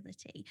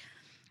possibility.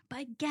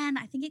 But again,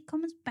 I think it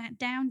comes back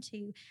down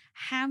to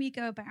how you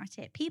go about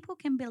it. People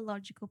can be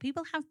logical.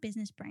 People have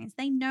business brains.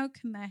 They know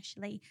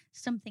commercially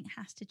something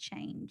has to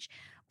change.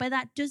 But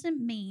that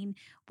doesn't mean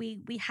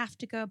we have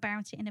to go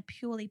about it in a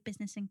purely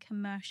business and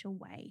commercial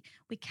way.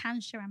 We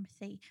can show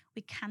empathy.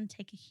 We can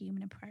take a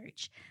human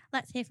approach.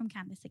 Let's hear from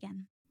Candice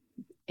again.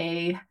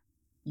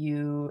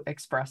 You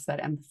express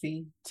that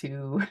empathy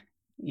to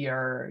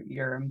your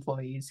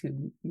employees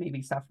who may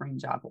be suffering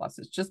job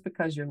losses. Just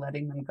because you're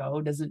letting them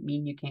go doesn't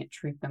mean you can't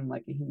treat them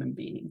like a human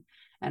being.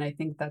 And I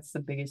think that's the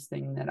biggest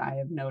thing that I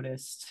have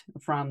noticed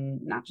from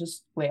not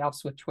just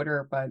layoffs with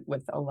Twitter, but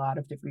with a lot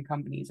of different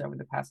companies over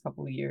the past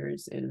couple of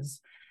years is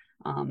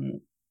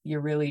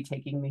you're really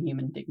taking the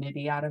human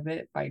dignity out of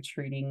it by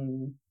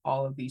treating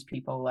all of these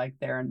people like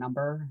they're a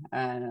number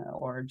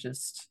or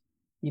just,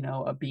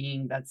 a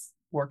being that's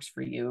works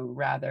for you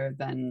rather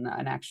than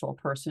an actual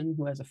person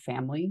who has a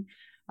family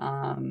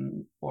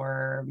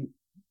or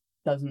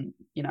doesn't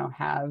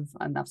have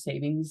enough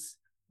savings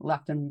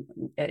left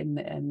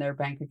in their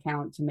bank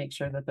account to make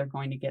sure that they're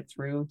going to get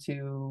through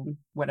to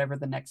whatever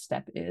the next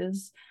step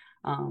is.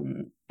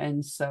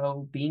 And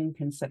so being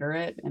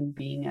considerate and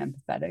being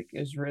empathetic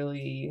is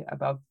really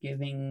about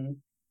giving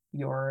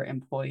your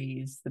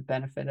employees the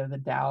benefit of the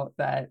doubt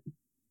that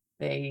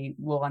they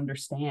will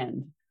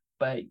understand,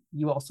 but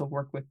you also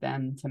work with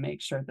them to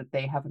make sure that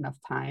they have enough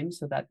time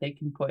so that they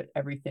can put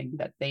everything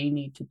that they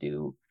need to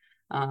do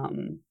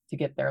to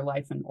get their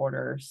life in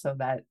order so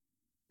that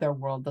their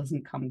world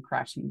doesn't come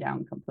crashing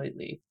down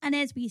completely. And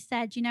as we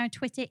said,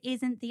 Twitter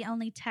isn't the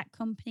only tech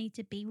company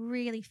to be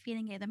really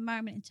feeling it at the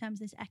moment in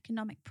terms of this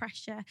economic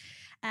pressure.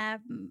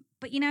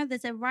 But,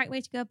 there's a right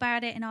way to go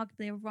about it and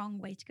arguably a wrong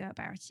way to go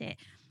about it.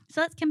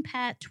 So let's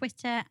compare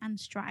Twitter and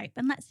Stripe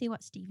and let's see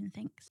what Stephen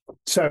thinks.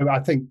 So I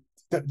think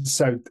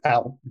So,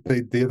 Al,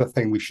 the other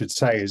thing we should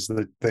say is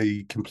that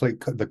the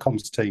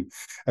comms team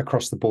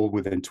across the board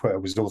within Twitter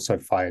was also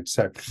fired.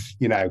 So,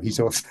 he's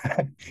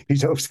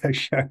also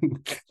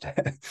shown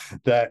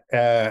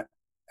that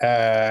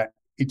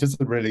he's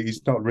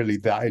not really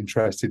that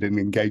interested in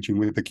engaging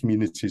with the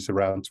communities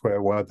around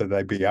Twitter, whether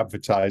they be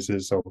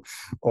advertisers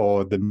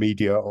or the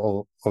media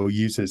or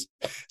users.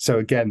 So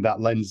again,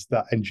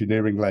 that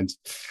engineering lens.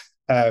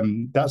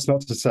 That's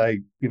not to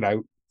say,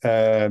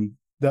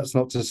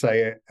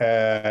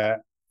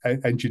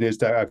 engineers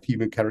don't have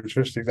human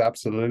characteristics.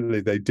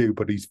 Absolutely, they do.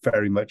 But he's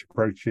very much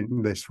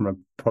approaching this from a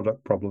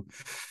product problem,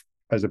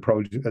 as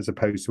opposed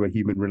to a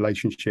human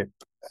relationship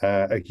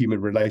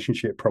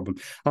problem.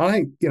 I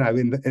think,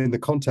 in the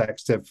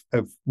context of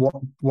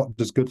what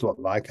does good look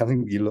like, I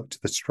think you look to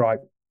the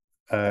Stripe,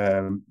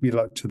 you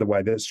look to the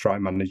way that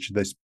Stripe managed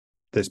this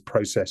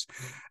process.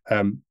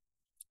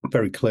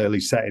 Very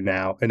clearly setting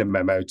out in a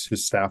memo to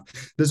staff.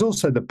 There's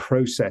also the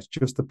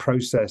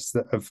process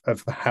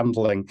of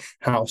handling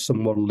how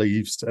someone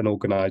leaves an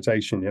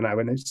organization,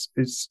 and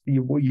it's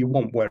you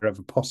want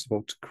wherever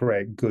possible to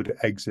create good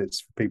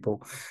exits for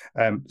people.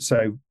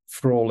 So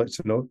for all it's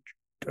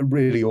a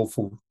really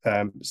awful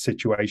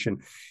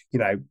situation,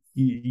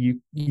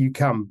 you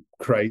can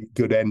create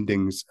good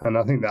endings, and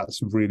I think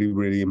that's really,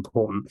 really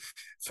important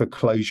for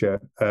closure,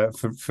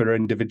 for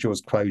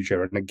individuals'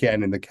 closure. And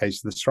again, in the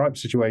case of the Stripe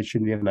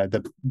situation,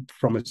 they're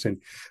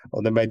promising,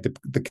 or they made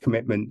the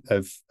commitment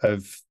of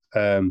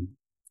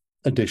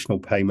additional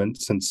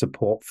payments and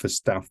support for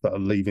staff that are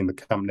leaving the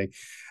company.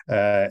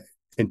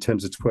 In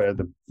terms of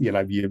Twitter,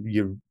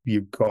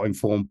 you got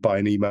informed by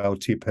an email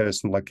to your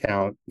personal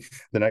account.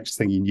 The next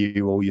thing you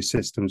knew, all your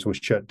systems were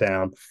shut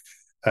down,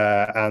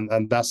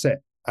 and that's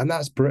it. And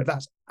that's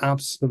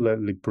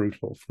absolutely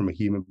brutal from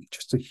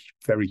just a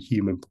very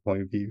human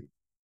point of view.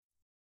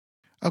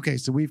 Okay,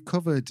 so we've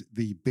covered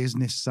the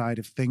business side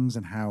of things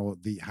and how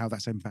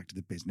that's impacted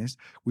the business.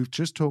 We've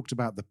just talked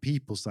about the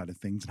people side of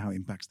things and how it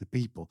impacts the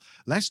people.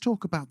 Let's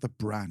talk about the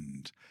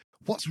brand.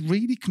 What's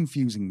really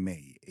confusing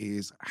me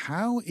is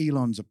how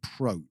Elon's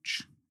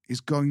approach is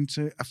going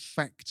to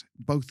affect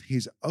both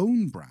his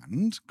own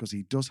brand, because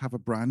he does have a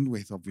brand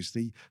with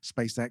obviously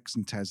SpaceX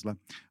and Tesla.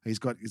 He's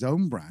got his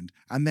own brand,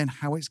 and then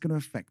how it's going to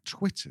affect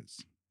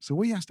Twitter's. So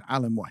we asked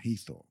Alan what he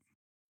thought.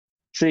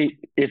 See,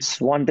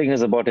 it's one thing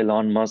is about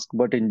Elon Musk,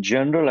 but in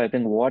general, I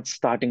think what we're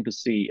starting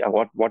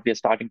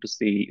to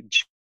see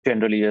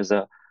generally is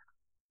a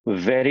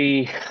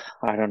very,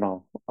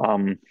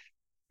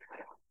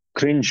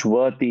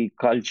 cringeworthy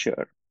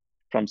culture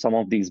from some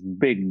of these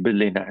big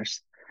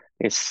billionaires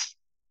is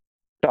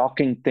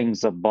talking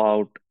things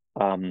about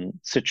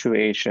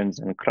situations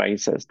and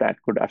crises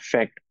that could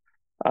affect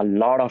a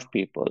lot of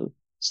people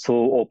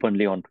so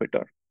openly on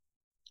Twitter.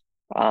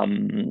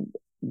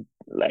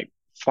 Like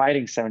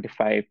firing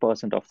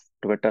 75% of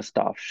Twitter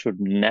staff should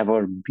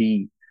never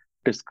be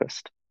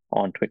discussed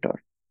on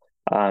Twitter.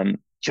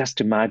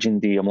 Just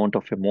imagine the amount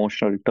of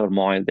emotional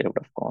turmoil they would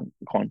have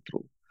gone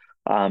through.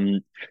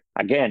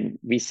 Again,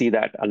 we see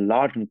that a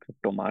lot in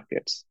crypto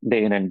markets,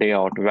 day in and day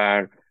out,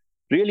 where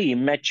really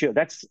immature,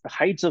 that's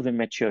heights of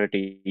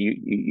immaturity.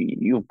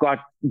 You've got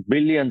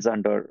billions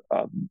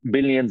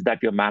billions that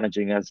you're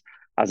managing as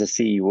a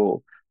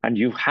CEO, and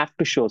you have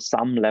to show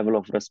some level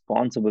of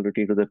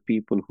responsibility to the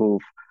people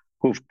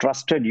who've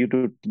trusted you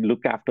to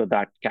look after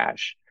that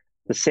cash.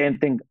 The same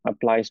thing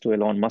applies to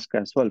Elon Musk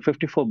as well.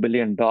 $54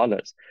 billion.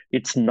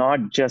 It's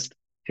not just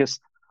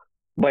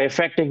by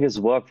affecting his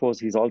workforce,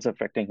 he's also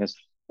affecting his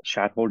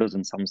shareholders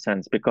in some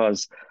sense,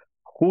 because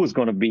who's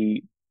going to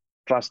be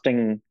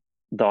trusting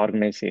the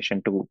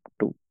organization to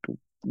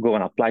go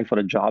and apply for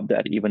a job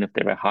there, even if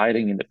they were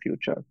hiring in the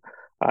future?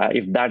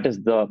 If that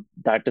is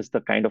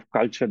the kind of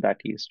culture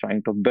that he's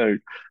trying to build,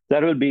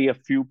 there will be a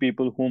few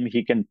people whom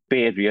he can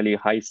pay really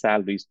high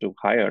salaries to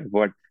hire,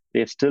 but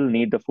they still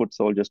need the foot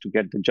soldiers to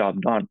get the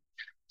job done.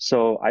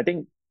 So I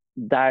think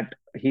that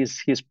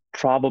he's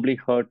probably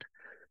hurt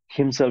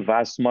himself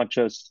as much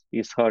as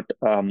he's hurt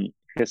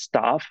his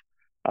staff,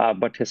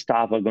 but his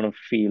staff are going to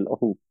feel,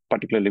 who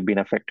particularly been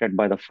affected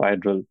by the fire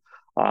drill,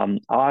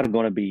 are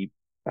going to be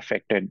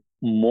affected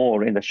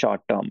more in the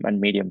short term and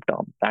medium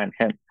term than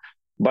him.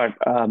 But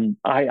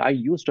I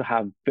used to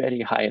have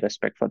very high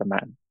respect for the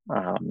man,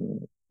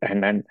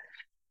 and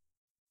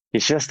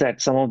it's just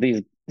that some of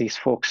these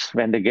folks,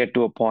 when they get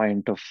to a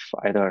point of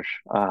either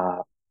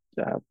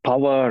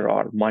power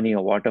or money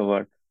or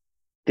whatever,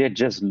 they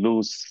just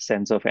lose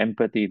sense of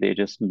empathy. They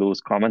just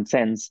lose common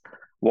sense.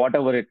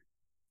 Whatever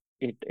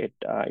it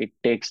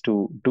takes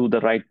to do the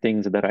right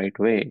things the right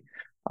way.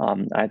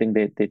 I think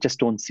they just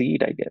don't see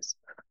it, I guess.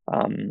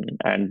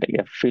 And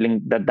yeah,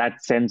 feeling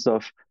that sense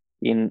of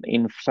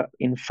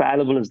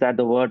infallible, is that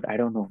the word? I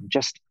don't know.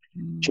 Just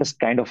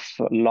kind of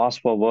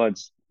lost for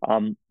words.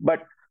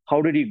 But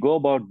how did he go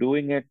about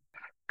doing it?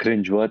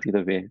 Cringeworthy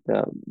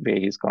the way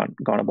he's gone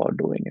about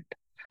doing it.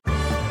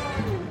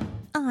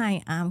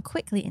 I am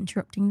quickly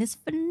interrupting this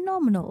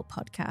phenomenal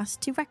podcast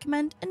to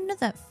recommend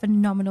another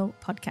phenomenal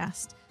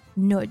podcast.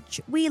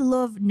 Nudge. We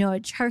love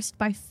Nudge, hosted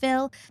by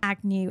Phil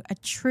Agnew, a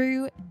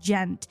true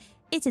gent.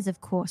 It is,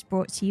 of course,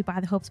 brought to you by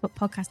the HubSpot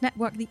Podcast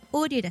Network, the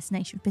audio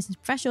destination for business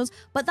professionals.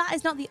 But that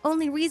is not the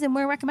only reason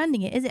we're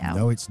recommending it, is it, Al?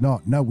 No, it's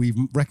not. No, we've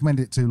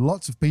recommended it to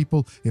lots of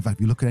people. In fact,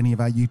 if you look at any of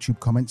our YouTube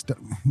comments, it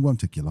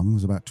won't take you long.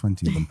 There's about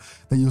 20 of them.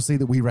 Then you'll see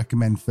that we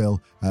recommend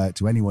Phil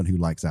to anyone who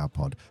likes our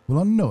pod. Well,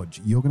 on Nudge,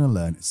 you're going to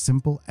learn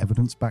simple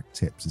evidence-backed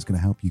tips. It's going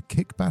to help you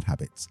kick bad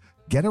habits,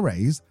 get a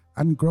raise,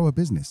 and grow a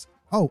business.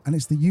 Oh, and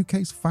it's the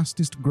UK's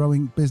fastest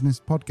growing business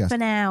podcast. For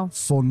now.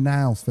 For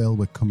now, Phil,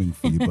 we're coming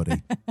for you,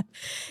 buddy.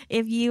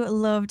 If you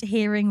loved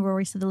hearing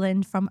Rory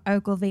Sutherland from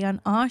Ogilvy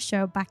on our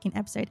show back in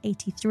episode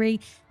 83,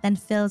 then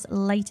Phil's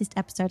latest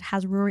episode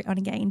has Rory on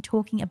again,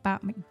 talking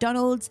about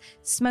McDonald's,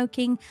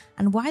 smoking,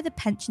 and why the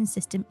pension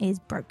system is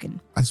broken.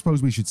 I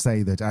suppose we should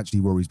say that actually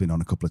Rory's been on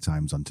a couple of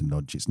times onto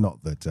Nudge. It's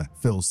not that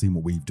Phil's seen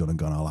what we've done and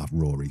gone, I'll have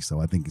Rory. So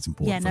I think it's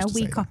important for us to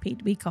say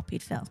that. We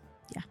copied Phil.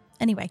 Yeah.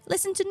 Anyway,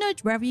 listen to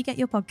Nudge wherever you get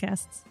your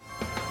podcasts.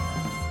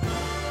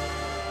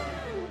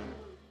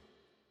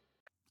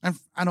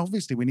 And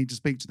obviously, we need to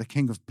speak to the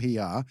king of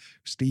PR,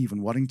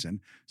 Stephen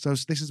Waddington. So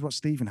this is what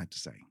Stephen had to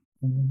say.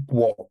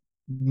 What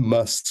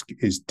Musk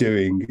is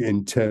doing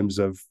in terms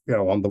of,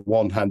 on the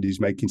one hand, he's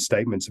making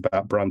statements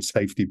about brand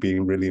safety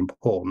being really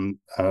important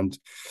and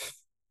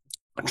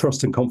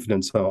trust and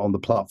confidence on the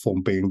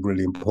platform being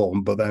really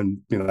important, but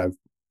then,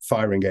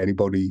 firing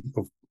anybody,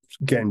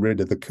 getting rid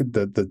of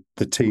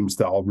the teams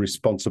that are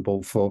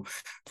responsible for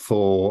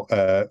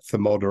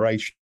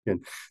moderation.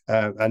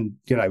 And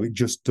it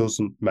just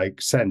doesn't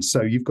make sense.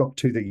 So you've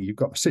got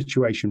a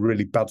situation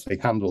really badly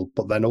handled,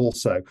 but then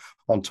also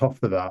on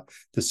top of that,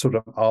 the sort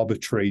of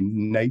arbitrary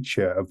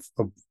nature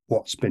of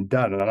what's been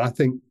done. And I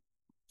think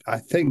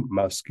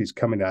Musk is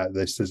coming at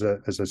this as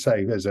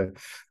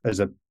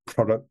a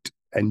product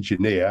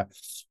engineer,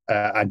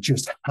 and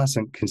just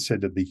hasn't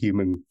considered the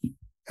human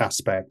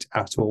aspect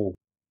at all.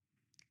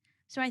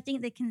 So I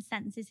think the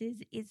consensus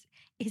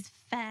is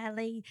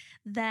fairly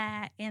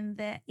there in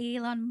that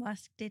Elon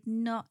Musk did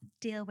not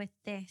deal with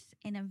this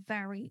in a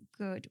very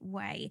good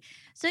way.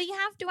 So you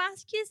have to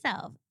ask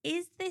yourself,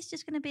 is this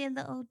just going to be a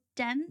little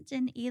dent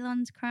in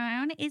Elon's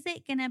crown? Is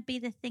it going to be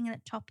the thing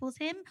that topples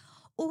him?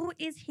 Or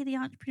is he the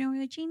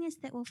entrepreneurial genius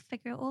that will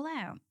figure it all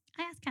out?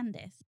 I asked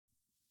Candice.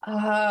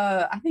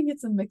 I think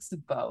it's a mix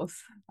of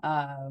both.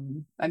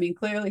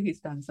 Clearly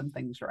he's done some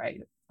things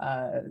right.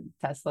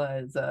 Tesla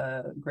is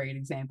a great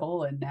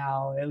example, and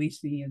now, at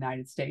least in the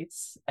United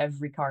States,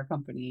 every car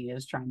company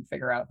is trying to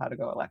figure out how to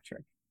go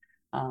electric.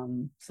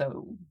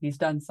 So he's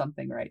done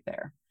something right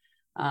there.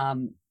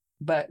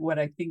 But what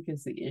I think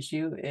is the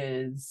issue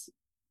is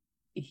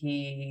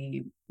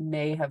he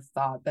may have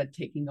thought that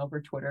taking over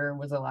Twitter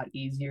was a lot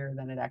easier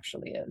than it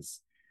actually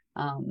is.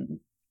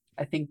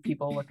 I think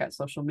people look at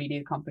social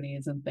media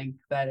companies and think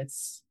that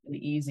it's an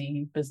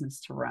easy business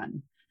to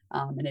run.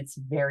 And it's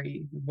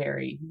very,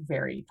 very,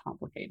 very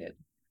complicated.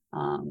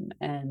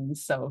 And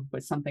so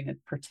with something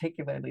that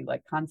particularly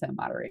like content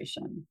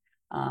moderation,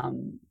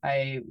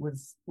 I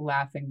was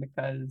laughing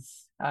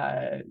because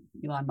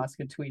Elon Musk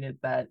had tweeted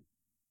that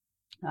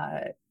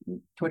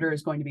Twitter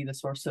is going to be the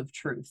source of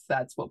truth.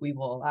 That's what we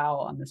will allow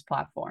on this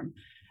platform.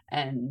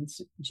 And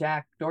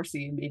Jack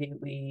Dorsey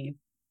immediately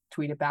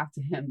tweeted back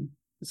to him,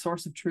 the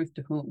source of truth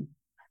to whom?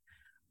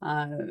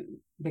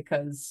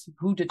 Because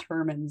who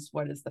determines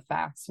what is the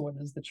facts, what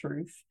is the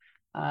truth,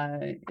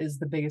 is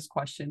the biggest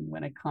question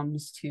when it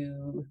comes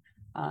to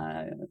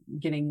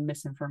getting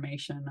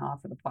misinformation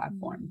off of the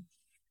platform.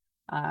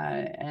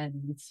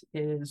 And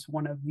is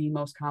one of the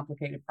most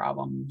complicated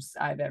problems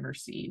I've ever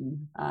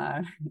seen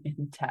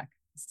in tech.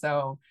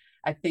 So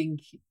I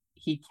think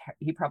he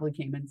probably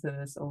came into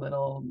this a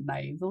little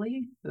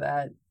naively,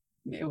 that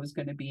it was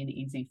going to be an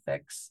easy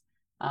fix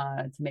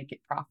to make it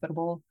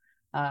profitable,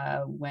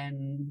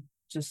 when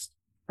just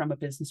from a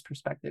business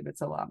perspective,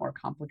 it's a lot more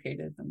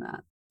complicated than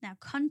that. Now,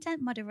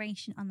 content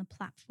moderation on the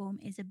platform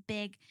is a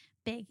big,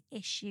 big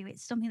issue.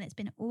 It's something that's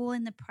been all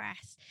in the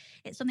press.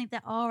 It's something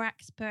that our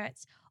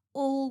experts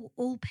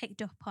all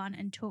picked up on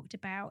and talked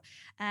about.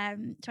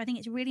 So I think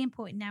it's really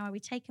important now where we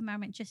take a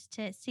moment just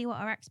to see what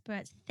our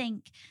experts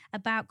think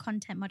about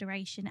content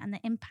moderation and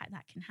the impact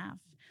that can have.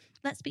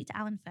 Let's speak to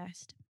Alan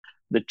first.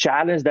 The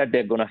challenge that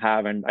they're going to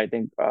have, and I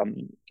think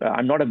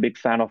I'm not a big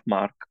fan of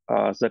Mark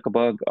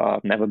Zuckerberg,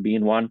 never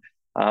been one,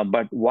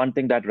 but one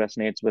thing that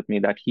resonates with me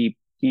that he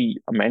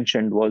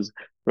mentioned was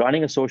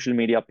running a social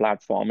media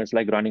platform is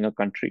like running a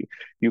country.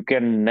 You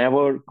can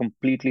never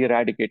completely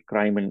eradicate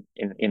crime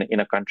in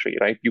a country,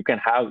 right?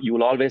 You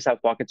will always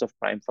have pockets of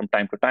crime from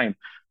time to time.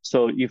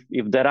 So if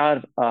there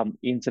are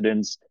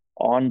incidents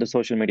on the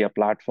social media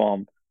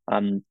platform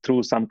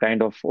through some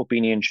kind of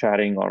opinion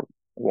sharing or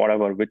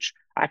whatever, which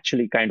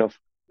actually kind of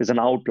is an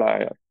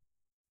outlier.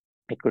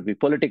 It could be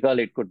political,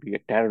 it could be a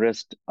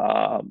terrorist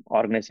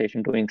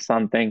organization doing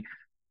something.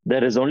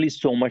 There is only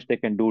so much they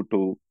can do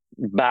to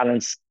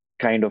balance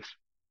kind of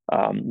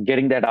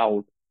getting that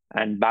out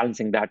and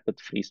balancing that with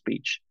free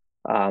speech.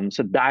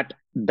 So that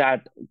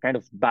kind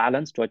of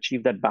balance, to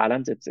achieve that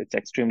balance, it's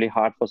extremely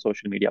hard for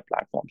social media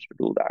platforms to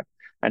do that,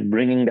 and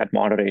bringing that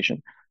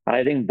moderation. And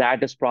I think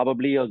that is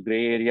probably a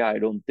gray area. I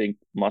don't think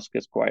Musk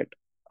is quite.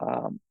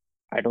 Um,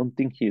 I don't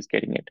think he's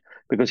getting it,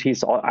 because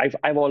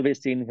I've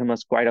always seen him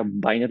as quite a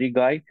binary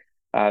guy.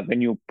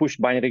 When you push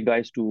binary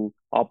guys to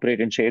operate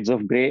in shades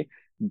of gray,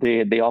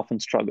 they often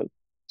struggle.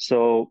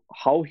 So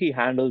how he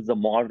handles the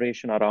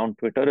moderation around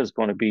Twitter is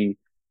going to be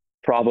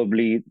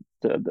probably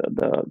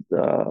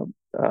the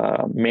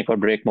make or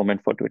break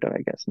moment for Twitter,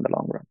 I guess, in the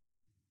long run.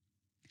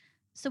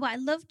 So what I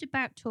loved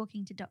about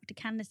talking to Dr.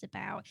 Candice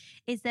about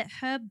is that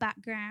her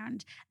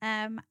background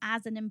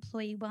as an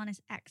employee wellness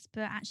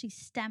expert actually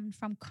stemmed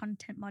from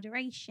content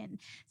moderation.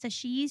 So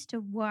she used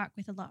to work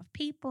with a lot of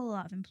people, a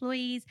lot of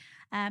employees,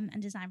 and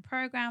design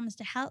programs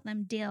to help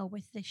them deal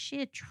with the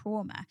sheer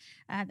trauma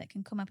that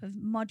can come up of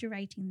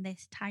moderating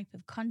this type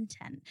of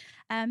content.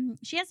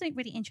 She has something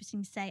really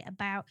interesting to say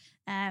about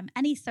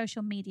any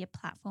social media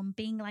platform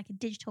being like a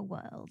digital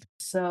world.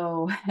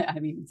 So, I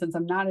mean, since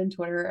I'm not in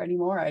Twitter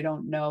anymore, I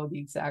don't know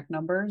the exact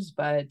numbers,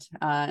 but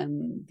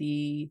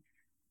the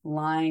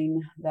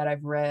line that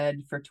I've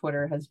read for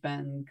Twitter has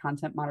been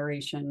content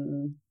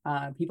moderation.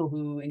 People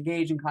who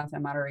engage in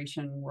content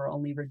moderation were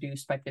only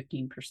reduced by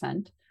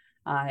 15%,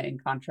 in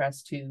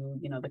contrast to,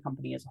 the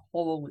company as a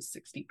whole was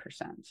 60%.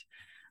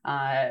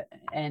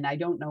 And I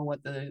don't know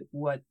what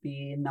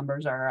the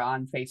numbers are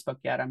on Facebook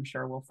yet. I'm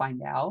sure we'll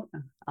find out.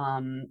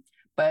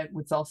 But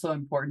what's also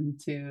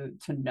important to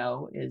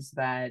know is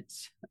that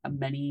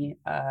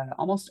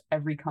almost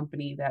every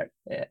company that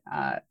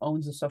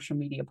owns a social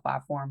media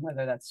platform,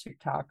 whether that's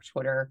TikTok,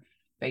 Twitter,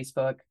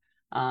 Facebook,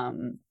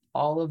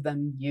 all of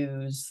them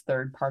use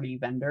third-party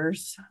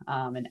vendors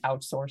and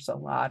outsource a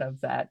lot of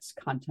that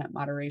content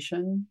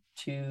moderation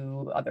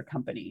to other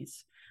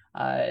companies.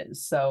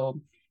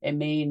 So it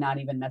may not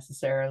even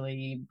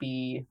necessarily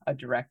be a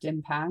direct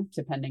impact,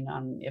 depending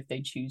on if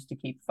they choose to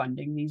keep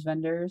funding these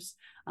vendors.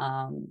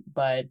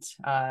 But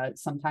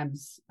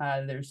sometimes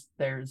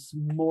there's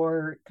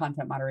more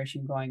content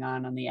moderation going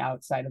on the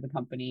outside of the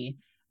company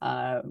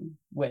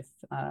with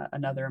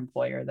another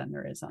employer than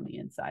there is on the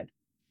inside.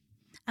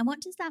 And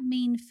what does that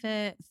mean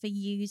for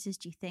users,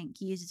 do you think,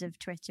 users of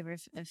Twitter,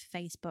 of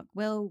Facebook?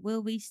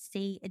 Will we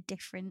see a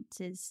difference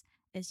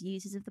as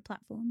users of the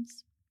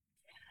platforms?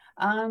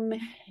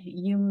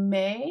 You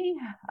may,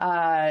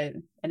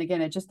 and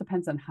again, it just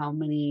depends on how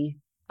many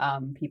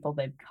people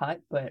they've cut,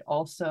 but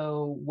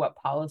also what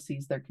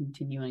policies they're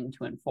continuing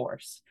to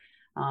enforce.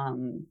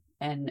 And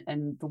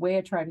the way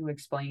I try to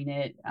explain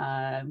it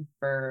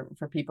for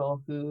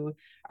people who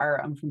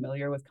are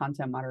unfamiliar with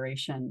content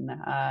moderation,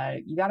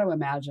 you got to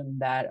imagine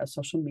that a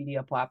social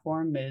media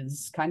platform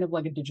is kind of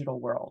like a digital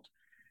world.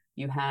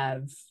 You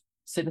have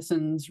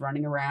citizens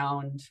running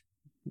around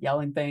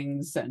yelling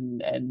things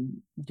and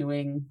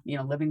doing,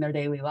 living their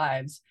daily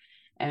lives,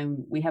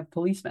 and we have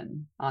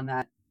policemen on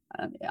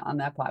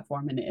that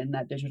platform and in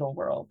that digital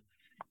world.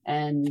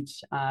 And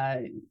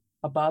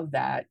above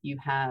that, you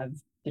have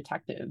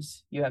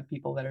detectives. You have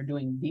people that are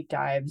doing deep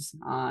dives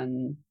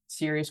on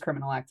serious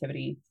criminal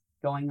activity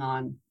going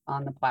on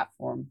the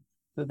platform,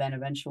 who then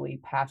eventually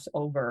pass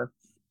over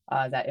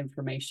that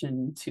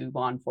information to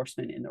law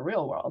enforcement in the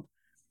real world.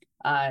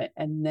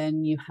 And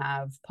then you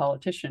have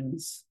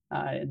politicians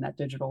in that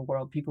digital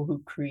world, people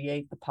who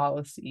create the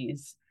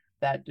policies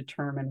that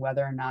determine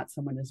whether or not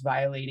someone is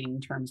violating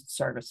terms of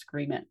service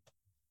agreement.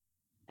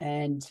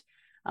 And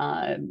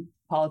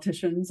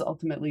politicians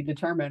ultimately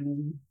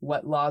determine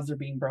what laws are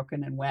being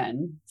broken and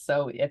when.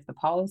 So if the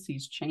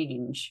policies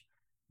change,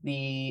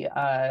 the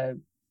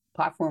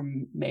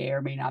platform may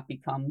or may not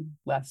become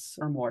less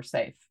or more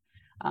safe.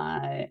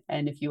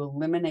 And if you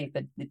eliminate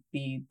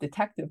the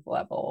detective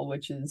level,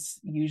 which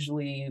is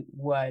usually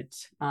what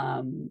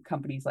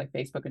companies like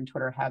Facebook and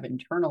Twitter have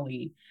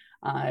internally,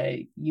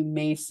 you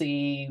may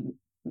see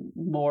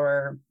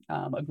more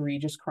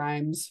egregious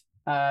crimes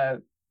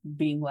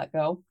being let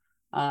go.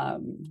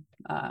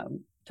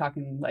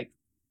 Talking like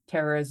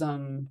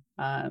terrorism,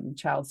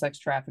 child sex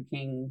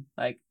trafficking,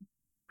 like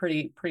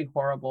pretty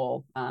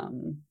horrible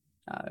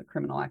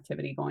criminal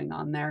activity going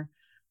on there.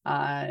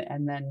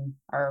 And then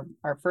our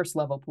first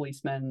level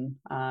policemen,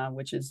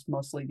 which is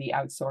mostly the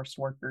outsourced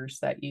workers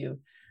that you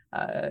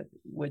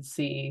would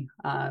see,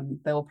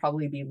 they'll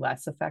probably be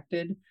less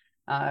affected.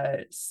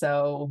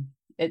 So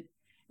it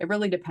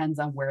really depends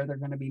on where they're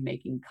going to be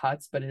making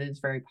cuts, but it is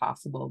very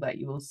possible that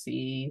you will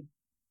see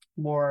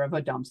more of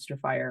a dumpster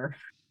fire.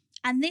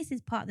 And this is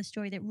part of the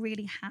story that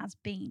really has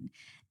been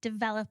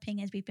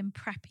developing as we've been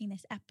prepping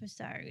this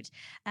episode.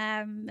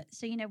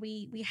 So,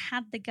 we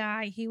had the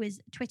guy who was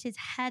Twitter's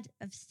head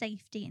of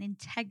safety and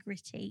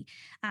integrity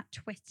at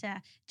Twitter,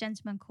 a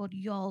gentleman called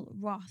Yoel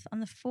Roth. On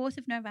the 4th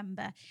of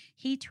November,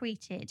 he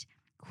tweeted,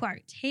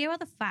 Quote, here are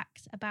the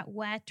facts about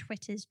where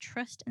Twitter's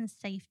trust and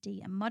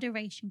safety and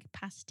moderation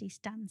capacity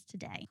stands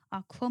today.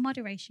 Our core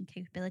moderation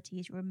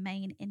capabilities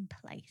remain in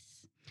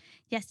place.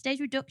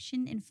 Yesterday's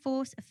reduction in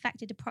force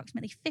affected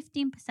approximately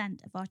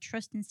 15% of our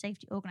trust and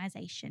safety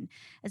organisation,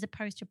 as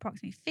opposed to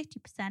approximately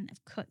 50%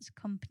 of cuts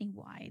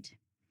company-wide.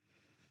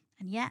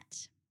 And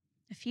yet,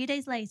 a few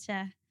days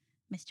later,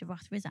 Mr.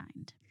 Roth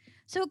resigned.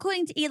 So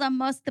according to Elon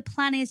Musk, the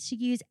plan is to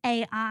use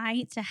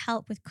AI to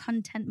help with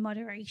content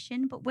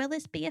moderation, but will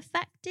this be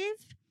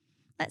effective?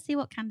 Let's see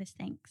what Candice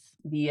thinks.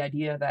 The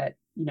idea that,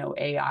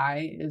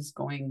 AI is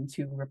going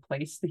to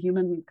replace the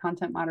human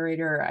content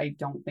moderator, I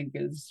don't think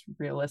is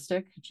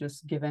realistic,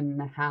 just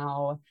given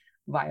how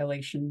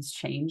violations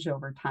change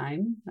over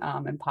time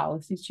and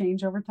policies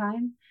change over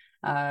time.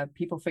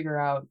 People figure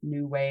out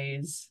new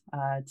ways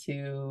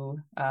to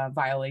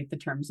violate the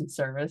terms of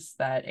service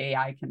that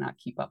AI cannot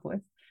keep up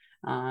with.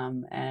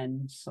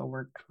 And so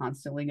we're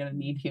constantly going to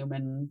need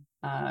human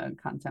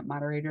content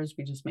moderators.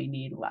 We just may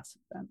need less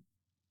of them.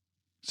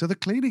 So the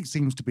cleaning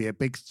seems to be a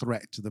big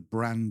threat to the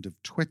brand of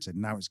Twitter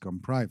now it's gone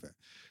private.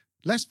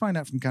 Let's find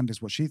out from Candice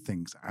what she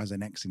thinks as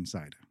an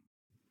ex-insider.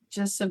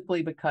 Just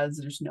simply because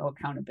there's no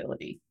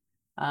accountability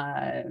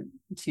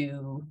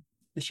to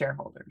the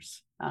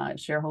shareholders.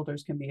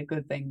 Shareholders can be a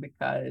good thing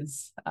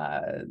because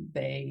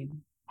they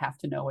have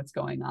to know what's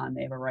going on.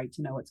 They have a right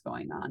to know what's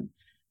going on.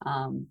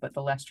 But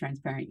the less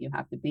transparent you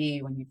have to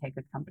be when you take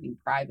a company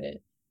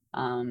private,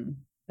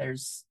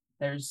 there's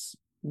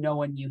no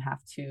one you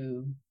have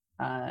to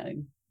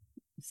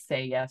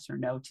say yes or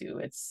no to.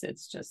 It's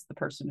just the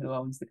person who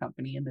owns the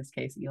company, in this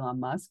case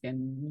Elon Musk,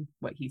 and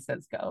what he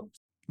says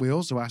goes. We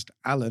also asked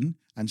Alan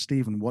and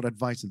Stephen what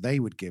advice they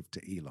would give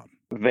to Elon.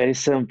 Very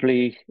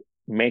simply,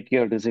 make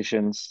your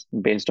decisions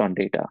based on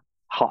data.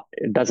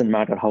 It doesn't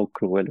matter how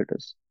cruel it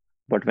is,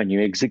 but when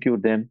you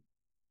execute them,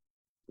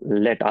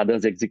 let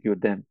others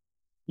execute them.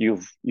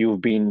 You've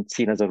been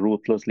seen as a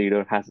ruthless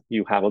leader.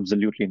 You have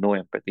absolutely no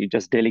empathy.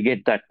 Just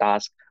delegate that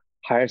task.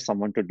 Hire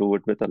someone to do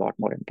it with a lot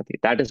more empathy.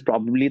 That is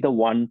probably the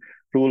one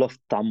rule of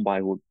thumb I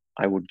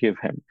would give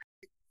him.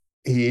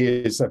 He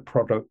is a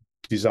product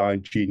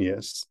design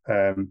genius.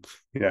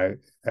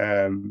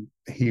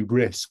 He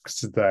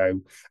risks, though,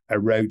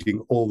 eroding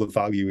all the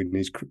value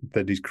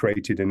that he's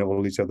created in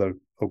all these other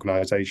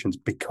organizations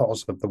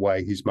because of the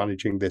way he's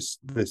managing this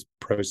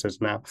process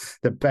now.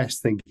 The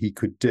best thing he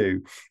could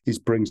do is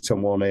bring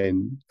someone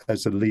in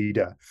as a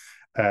leader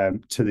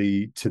to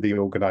the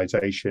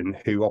organization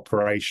who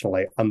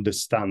operationally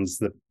understands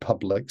the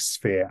public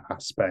sphere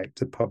aspect,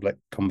 the public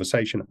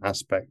conversation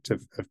aspect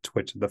of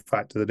Twitter, the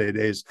fact that it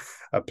is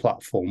a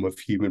platform of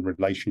human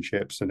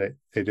relationships and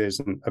it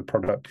isn't a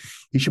product.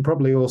 You should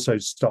probably also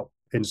stop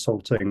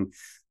insulting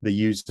the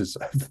users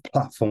of the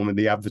platform and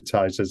the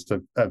advertisers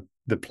of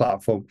the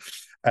platform,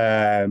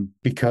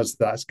 because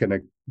that's going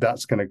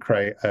to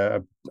create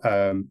an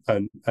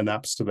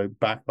absolute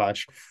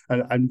backlash.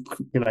 And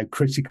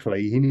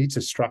critically, he needs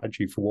a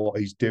strategy for what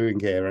he's doing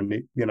here.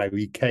 And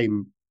he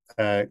came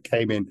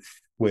in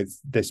with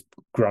this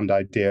grand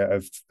idea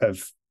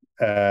of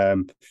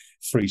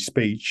free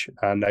speech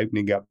and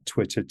opening up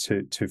Twitter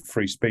to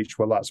free speech.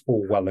 Well, that's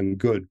all well and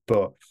good,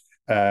 but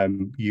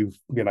you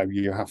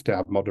have to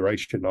have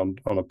moderation on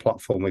a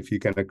platform if you're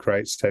going to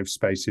create safe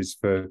spaces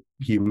for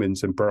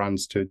humans and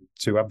brands to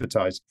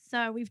advertise.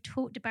 So we've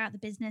talked about the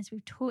business,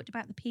 we've talked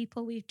about the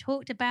people, we've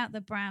talked about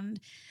the brand.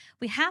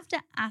 We have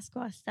to ask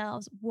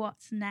ourselves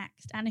what's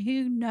next, and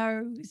who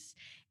knows?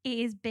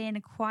 It has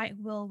been quite a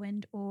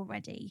whirlwind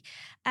already.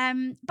 But I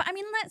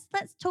mean,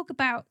 let's talk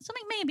about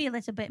something maybe a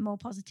little bit more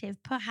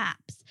positive,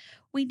 perhaps.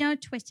 We know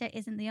Twitter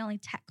isn't the only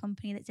tech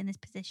company that's in this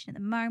position at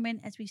the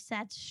moment. As we've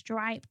said,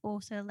 Stripe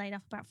also laid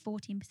off about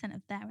 14%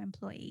 of their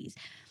employees.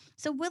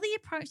 So will the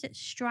approach that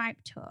Stripe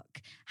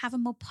took have a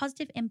more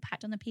positive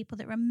impact on the people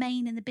that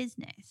remain in the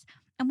business?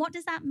 And what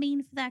does that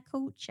mean for their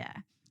culture?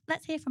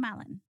 Let's hear from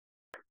Alan.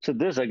 So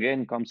this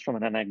again comes from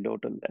an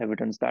anecdotal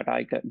evidence that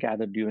I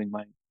gathered during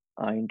my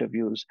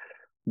interviews.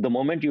 The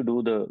moment you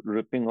do the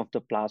ripping of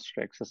the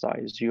plaster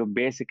exercise, you're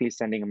basically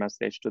sending a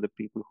message to the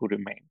people who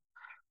remain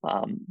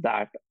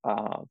that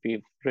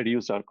we've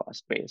reduced our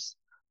cost base,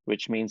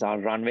 which means our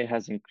runway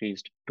has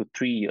increased to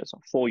 3 years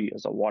or 4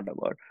 years or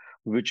whatever,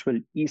 which will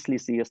easily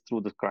see us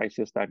through the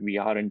crisis that we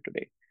are in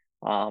today.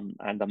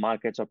 And the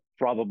markets are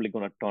probably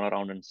going to turn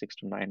around in 6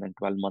 to 9 and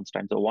 12 months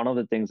time. So one of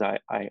the things I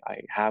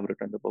have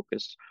written in the book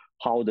is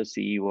how the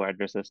CEO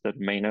addresses the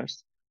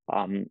remainers.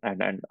 And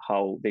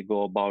how they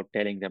go about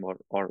telling them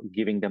or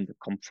giving them the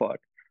comfort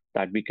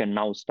that we can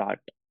now start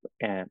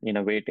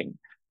innovating.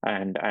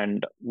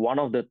 And one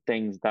of the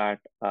things that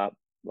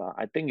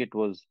I think it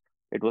was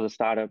a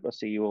startup, a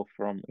CEO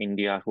from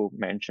India who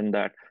mentioned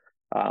that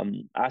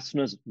as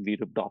soon as we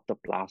ripped off the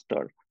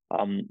plaster,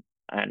 and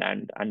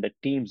the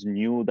teams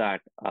knew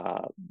that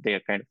they're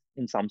kind of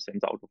in some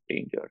sense out of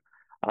danger,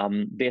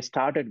 they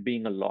started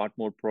being a lot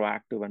more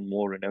proactive and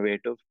more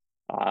innovative.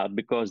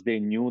 Because they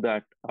knew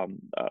that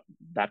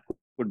that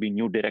could be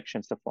new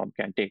directions the firm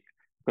can take,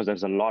 because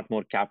there's a lot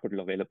more capital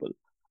available.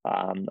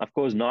 Of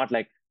course, not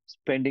like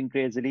spending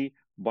crazily,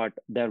 but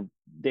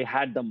they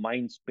had the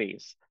mind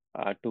space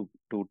to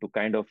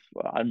kind of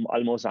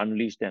almost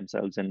unleash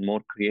themselves in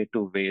more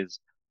creative ways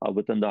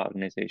within the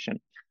organization.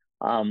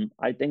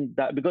 I think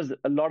that because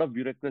a lot of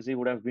bureaucracy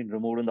would have been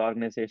removed in the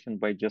organization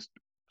by just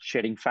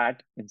shedding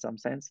fat in some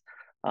sense.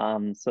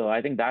 So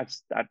I think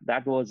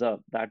that was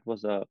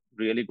a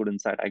really good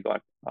insight I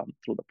got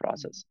through the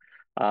process.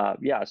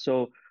 Yeah.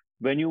 So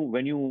when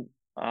you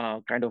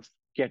kind of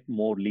get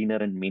more leaner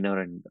and meaner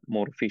and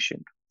more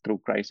efficient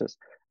through crisis,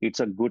 it's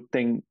a good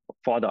thing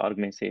for the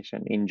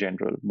organization in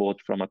general, both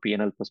from a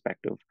P&L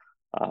perspective,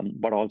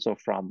 but also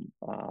from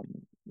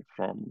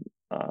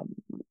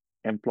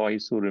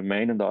employees who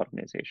remain in the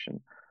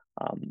organization.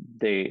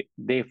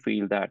 They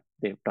feel that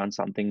they've done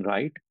something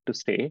right to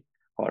stay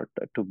or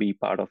to be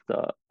part of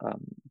the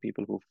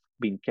people who've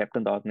been kept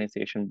in the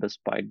organization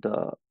despite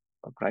the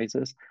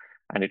crisis,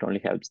 and it only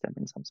helps them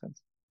in some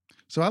sense.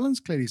 So Alan's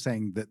clearly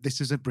saying that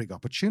this is a big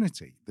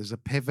opportunity. There's a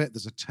pivot,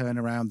 there's a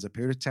turnaround, there's a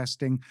period of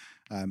testing.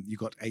 You've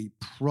got a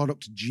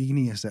product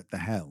genius at the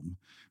helm.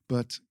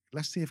 But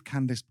let's see if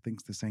Candice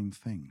thinks the same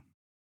thing.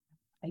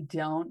 I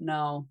don't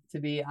know, to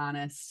be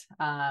honest.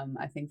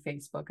 I think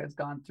Facebook has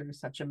gone through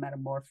such a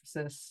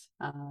metamorphosis.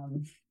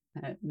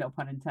 No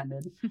pun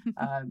intended,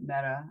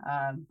 meta.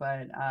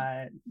 But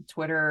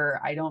Twitter,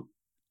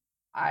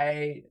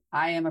 I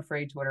am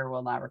afraid Twitter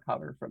will not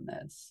recover from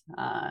this.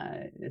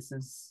 This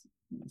is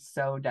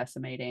so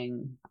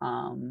decimating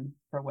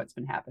for what's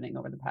been happening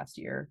over the past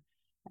year.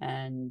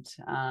 And,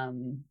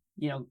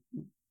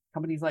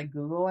 companies like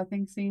Google, I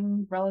think,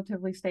 seem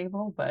relatively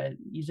stable, but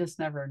you just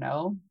never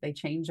know. They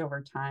change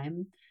over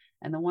time.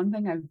 And the one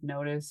thing I've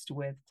noticed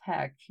with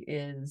tech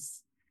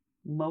is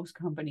most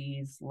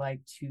companies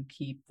like to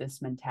keep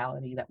this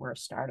mentality that we're a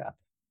startup,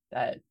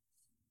 that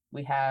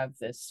we have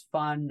this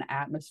fun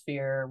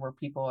atmosphere where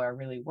people are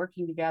really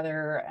working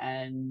together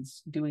and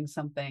doing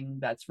something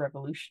that's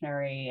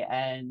revolutionary,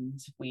 and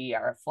we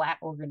are a flat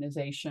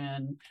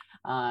organization,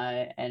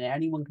 and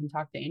anyone can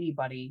talk to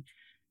anybody.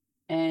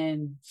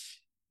 And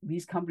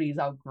these companies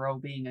outgrow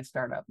being a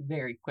startup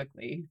very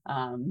quickly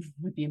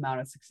with the amount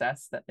of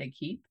success that they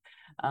keep.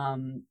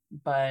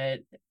 But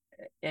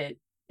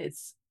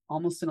it's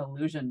almost an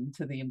illusion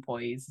to the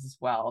employees as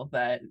well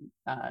that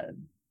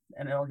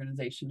an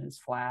organization is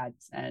flat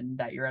and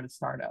that you're at a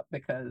startup,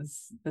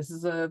 because this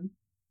is a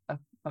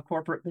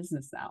corporate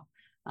business now.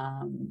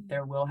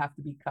 There will have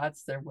to be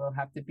cuts. There will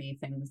have to be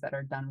things that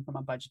are done from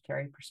a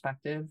budgetary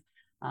perspective.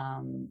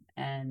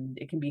 And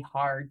it can be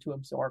hard to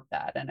absorb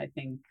that. And I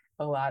think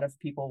a lot of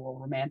people will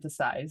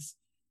romanticize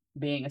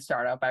being a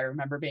startup. I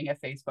remember being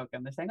at Facebook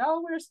and they're saying, "Oh,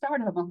 we're a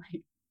startup." I'm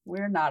like,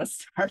 we're not a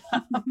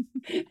startup.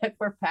 If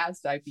we're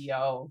past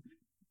IPO,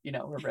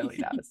 we're really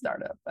not a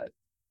startup. But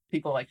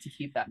people like to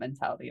keep that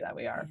mentality that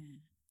we are. Yeah.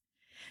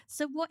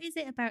 So what is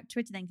it about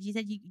Twitter then? Because you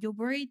said you're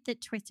worried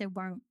that Twitter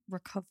won't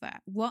recover.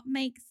 What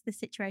makes the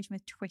situation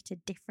with Twitter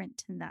different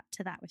to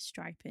that with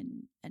Stripe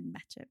and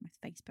Meta with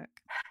Facebook?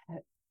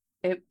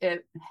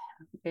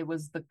 It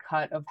was the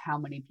cut of how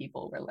many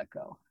people were let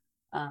go.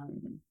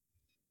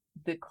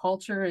 The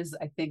culture is,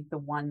 I think, the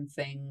one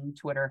thing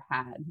Twitter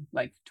had.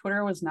 Like,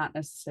 Twitter was not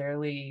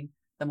necessarily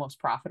the most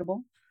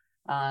profitable.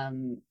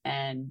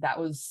 And that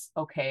was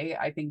okay,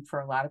 I think, for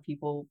a lot of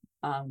people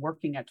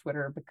working at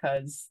Twitter,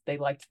 because they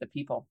liked the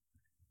people.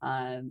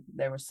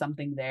 There was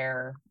something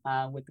there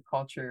with the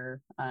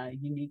culture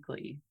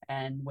uniquely.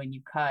 And when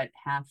you cut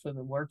half of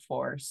the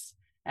workforce,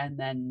 and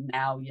then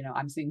now,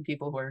 I'm seeing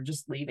people who are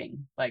just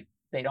leaving, like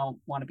they don't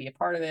want to be a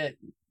part of it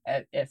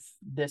if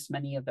this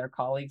many of their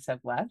colleagues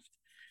have left.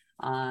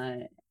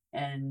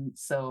 And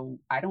so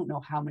I don't know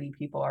how many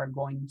people are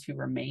going to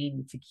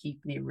remain to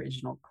keep the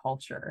original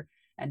culture.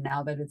 And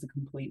now that it's a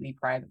completely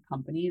private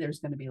company, there's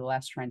going to be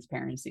less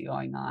transparency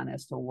going on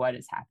as to what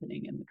is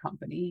happening in the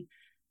company.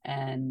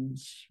 And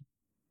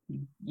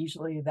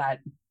usually that,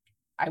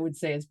 I would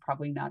say, is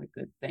probably not a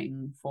good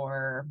thing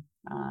for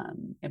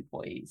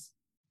employees.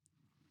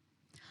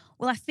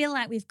 Well, I feel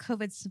like we've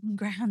covered some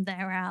ground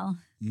there, Al.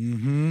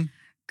 Mm-hmm.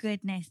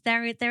 Goodness,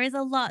 there is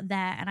a lot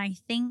there, and I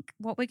think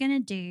what we're gonna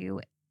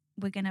do,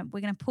 we're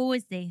gonna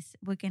pause this.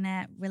 We're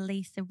gonna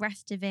release the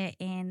rest of it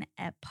in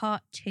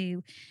part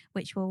 2,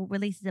 which will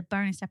release as a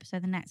bonus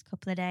episode the next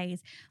couple of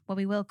days, where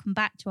we will come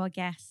back to our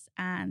guests.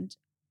 And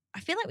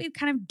I feel like we've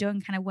kind of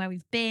done where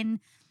we've been.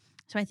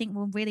 So I think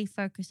we'll really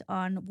focus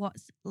on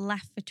what's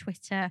left for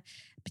Twitter,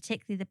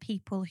 particularly the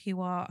people who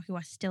are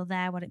still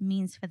there, what it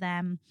means for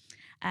them.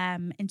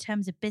 In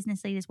terms of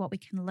business leaders, what we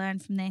can learn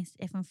from this,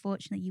 if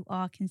unfortunately you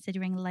are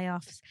considering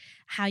layoffs,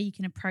 how you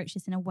can approach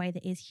this in a way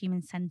that is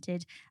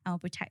human-centered and will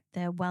protect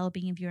the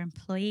well-being of your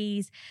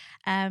employees.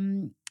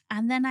 And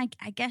then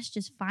I guess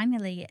just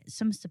finally,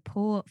 some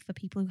support for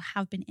people who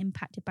have been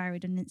impacted by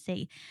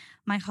redundancy.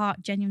 My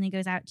heart genuinely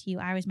goes out to you.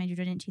 I was made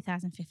redundant in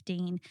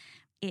 2015.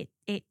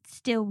 It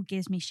still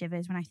gives me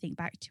shivers when I think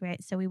back to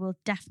it. So we will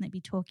definitely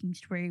be talking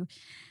through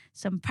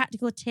some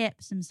practical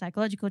tips, some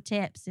psychological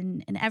tips,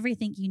 and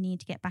everything you need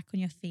to get back on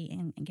your feet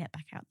and get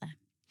back out there.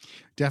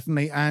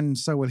 Definitely. And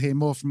so we'll hear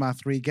more from our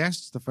three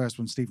guests. The first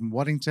one, Stephen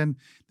Waddington,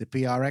 the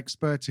PR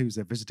expert who's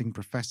a visiting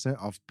professor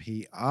of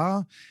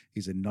PR.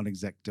 He's a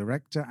non-exec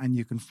director, and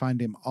you can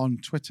find him on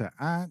Twitter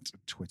at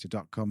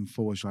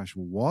twitter.com/WADS,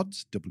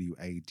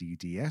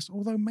 WADDS,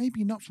 although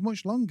maybe not for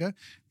much longer.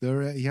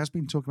 He has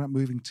been talking about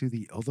moving to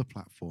the other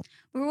platform.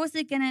 We're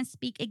also going to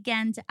speak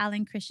again to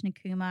Alan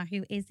Krishnakumar,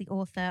 who is the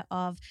author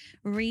of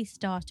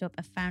Restartup,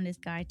 A Founder's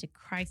Guide to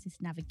Crisis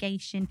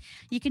Navigation.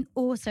 You can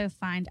also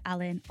find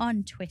Alan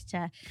on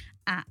Twitter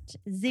at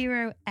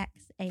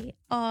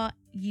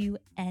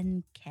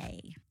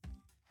 0xarunk.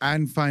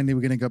 And finally,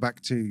 we're going to go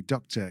back to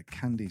Dr.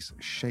 Candice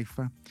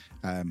Schaefer,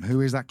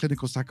 who is that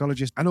clinical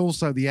psychologist and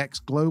also the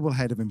ex-global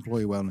head of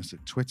employee wellness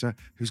at Twitter,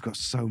 who's got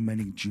so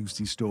many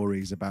juicy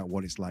stories about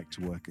what it's like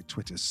to work at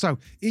Twitter. So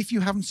if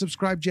you haven't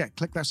subscribed yet,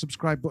 click that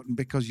subscribe button,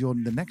 because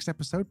the next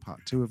episode,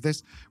 part 2 of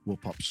this, will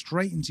pop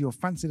straight into your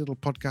fancy little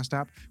podcast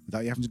app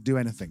without you having to do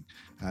anything.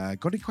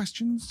 Got any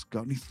questions?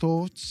 Got any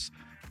thoughts?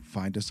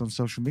 Find us on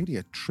social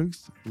media,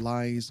 Truth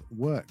Lies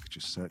Work.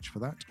 Just search for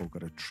that, or go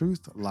to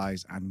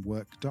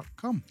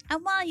truthliesandwork.com.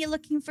 And while you're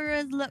looking for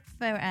us, look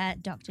for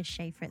Dr.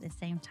 Schaefer at the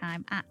same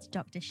time, at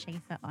Dr.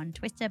 Schaefer on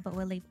Twitter, but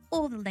we'll leave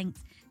all the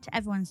links to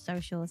everyone's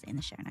socials in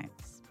the show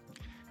notes.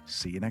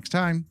 See you next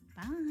time.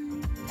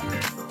 Bye.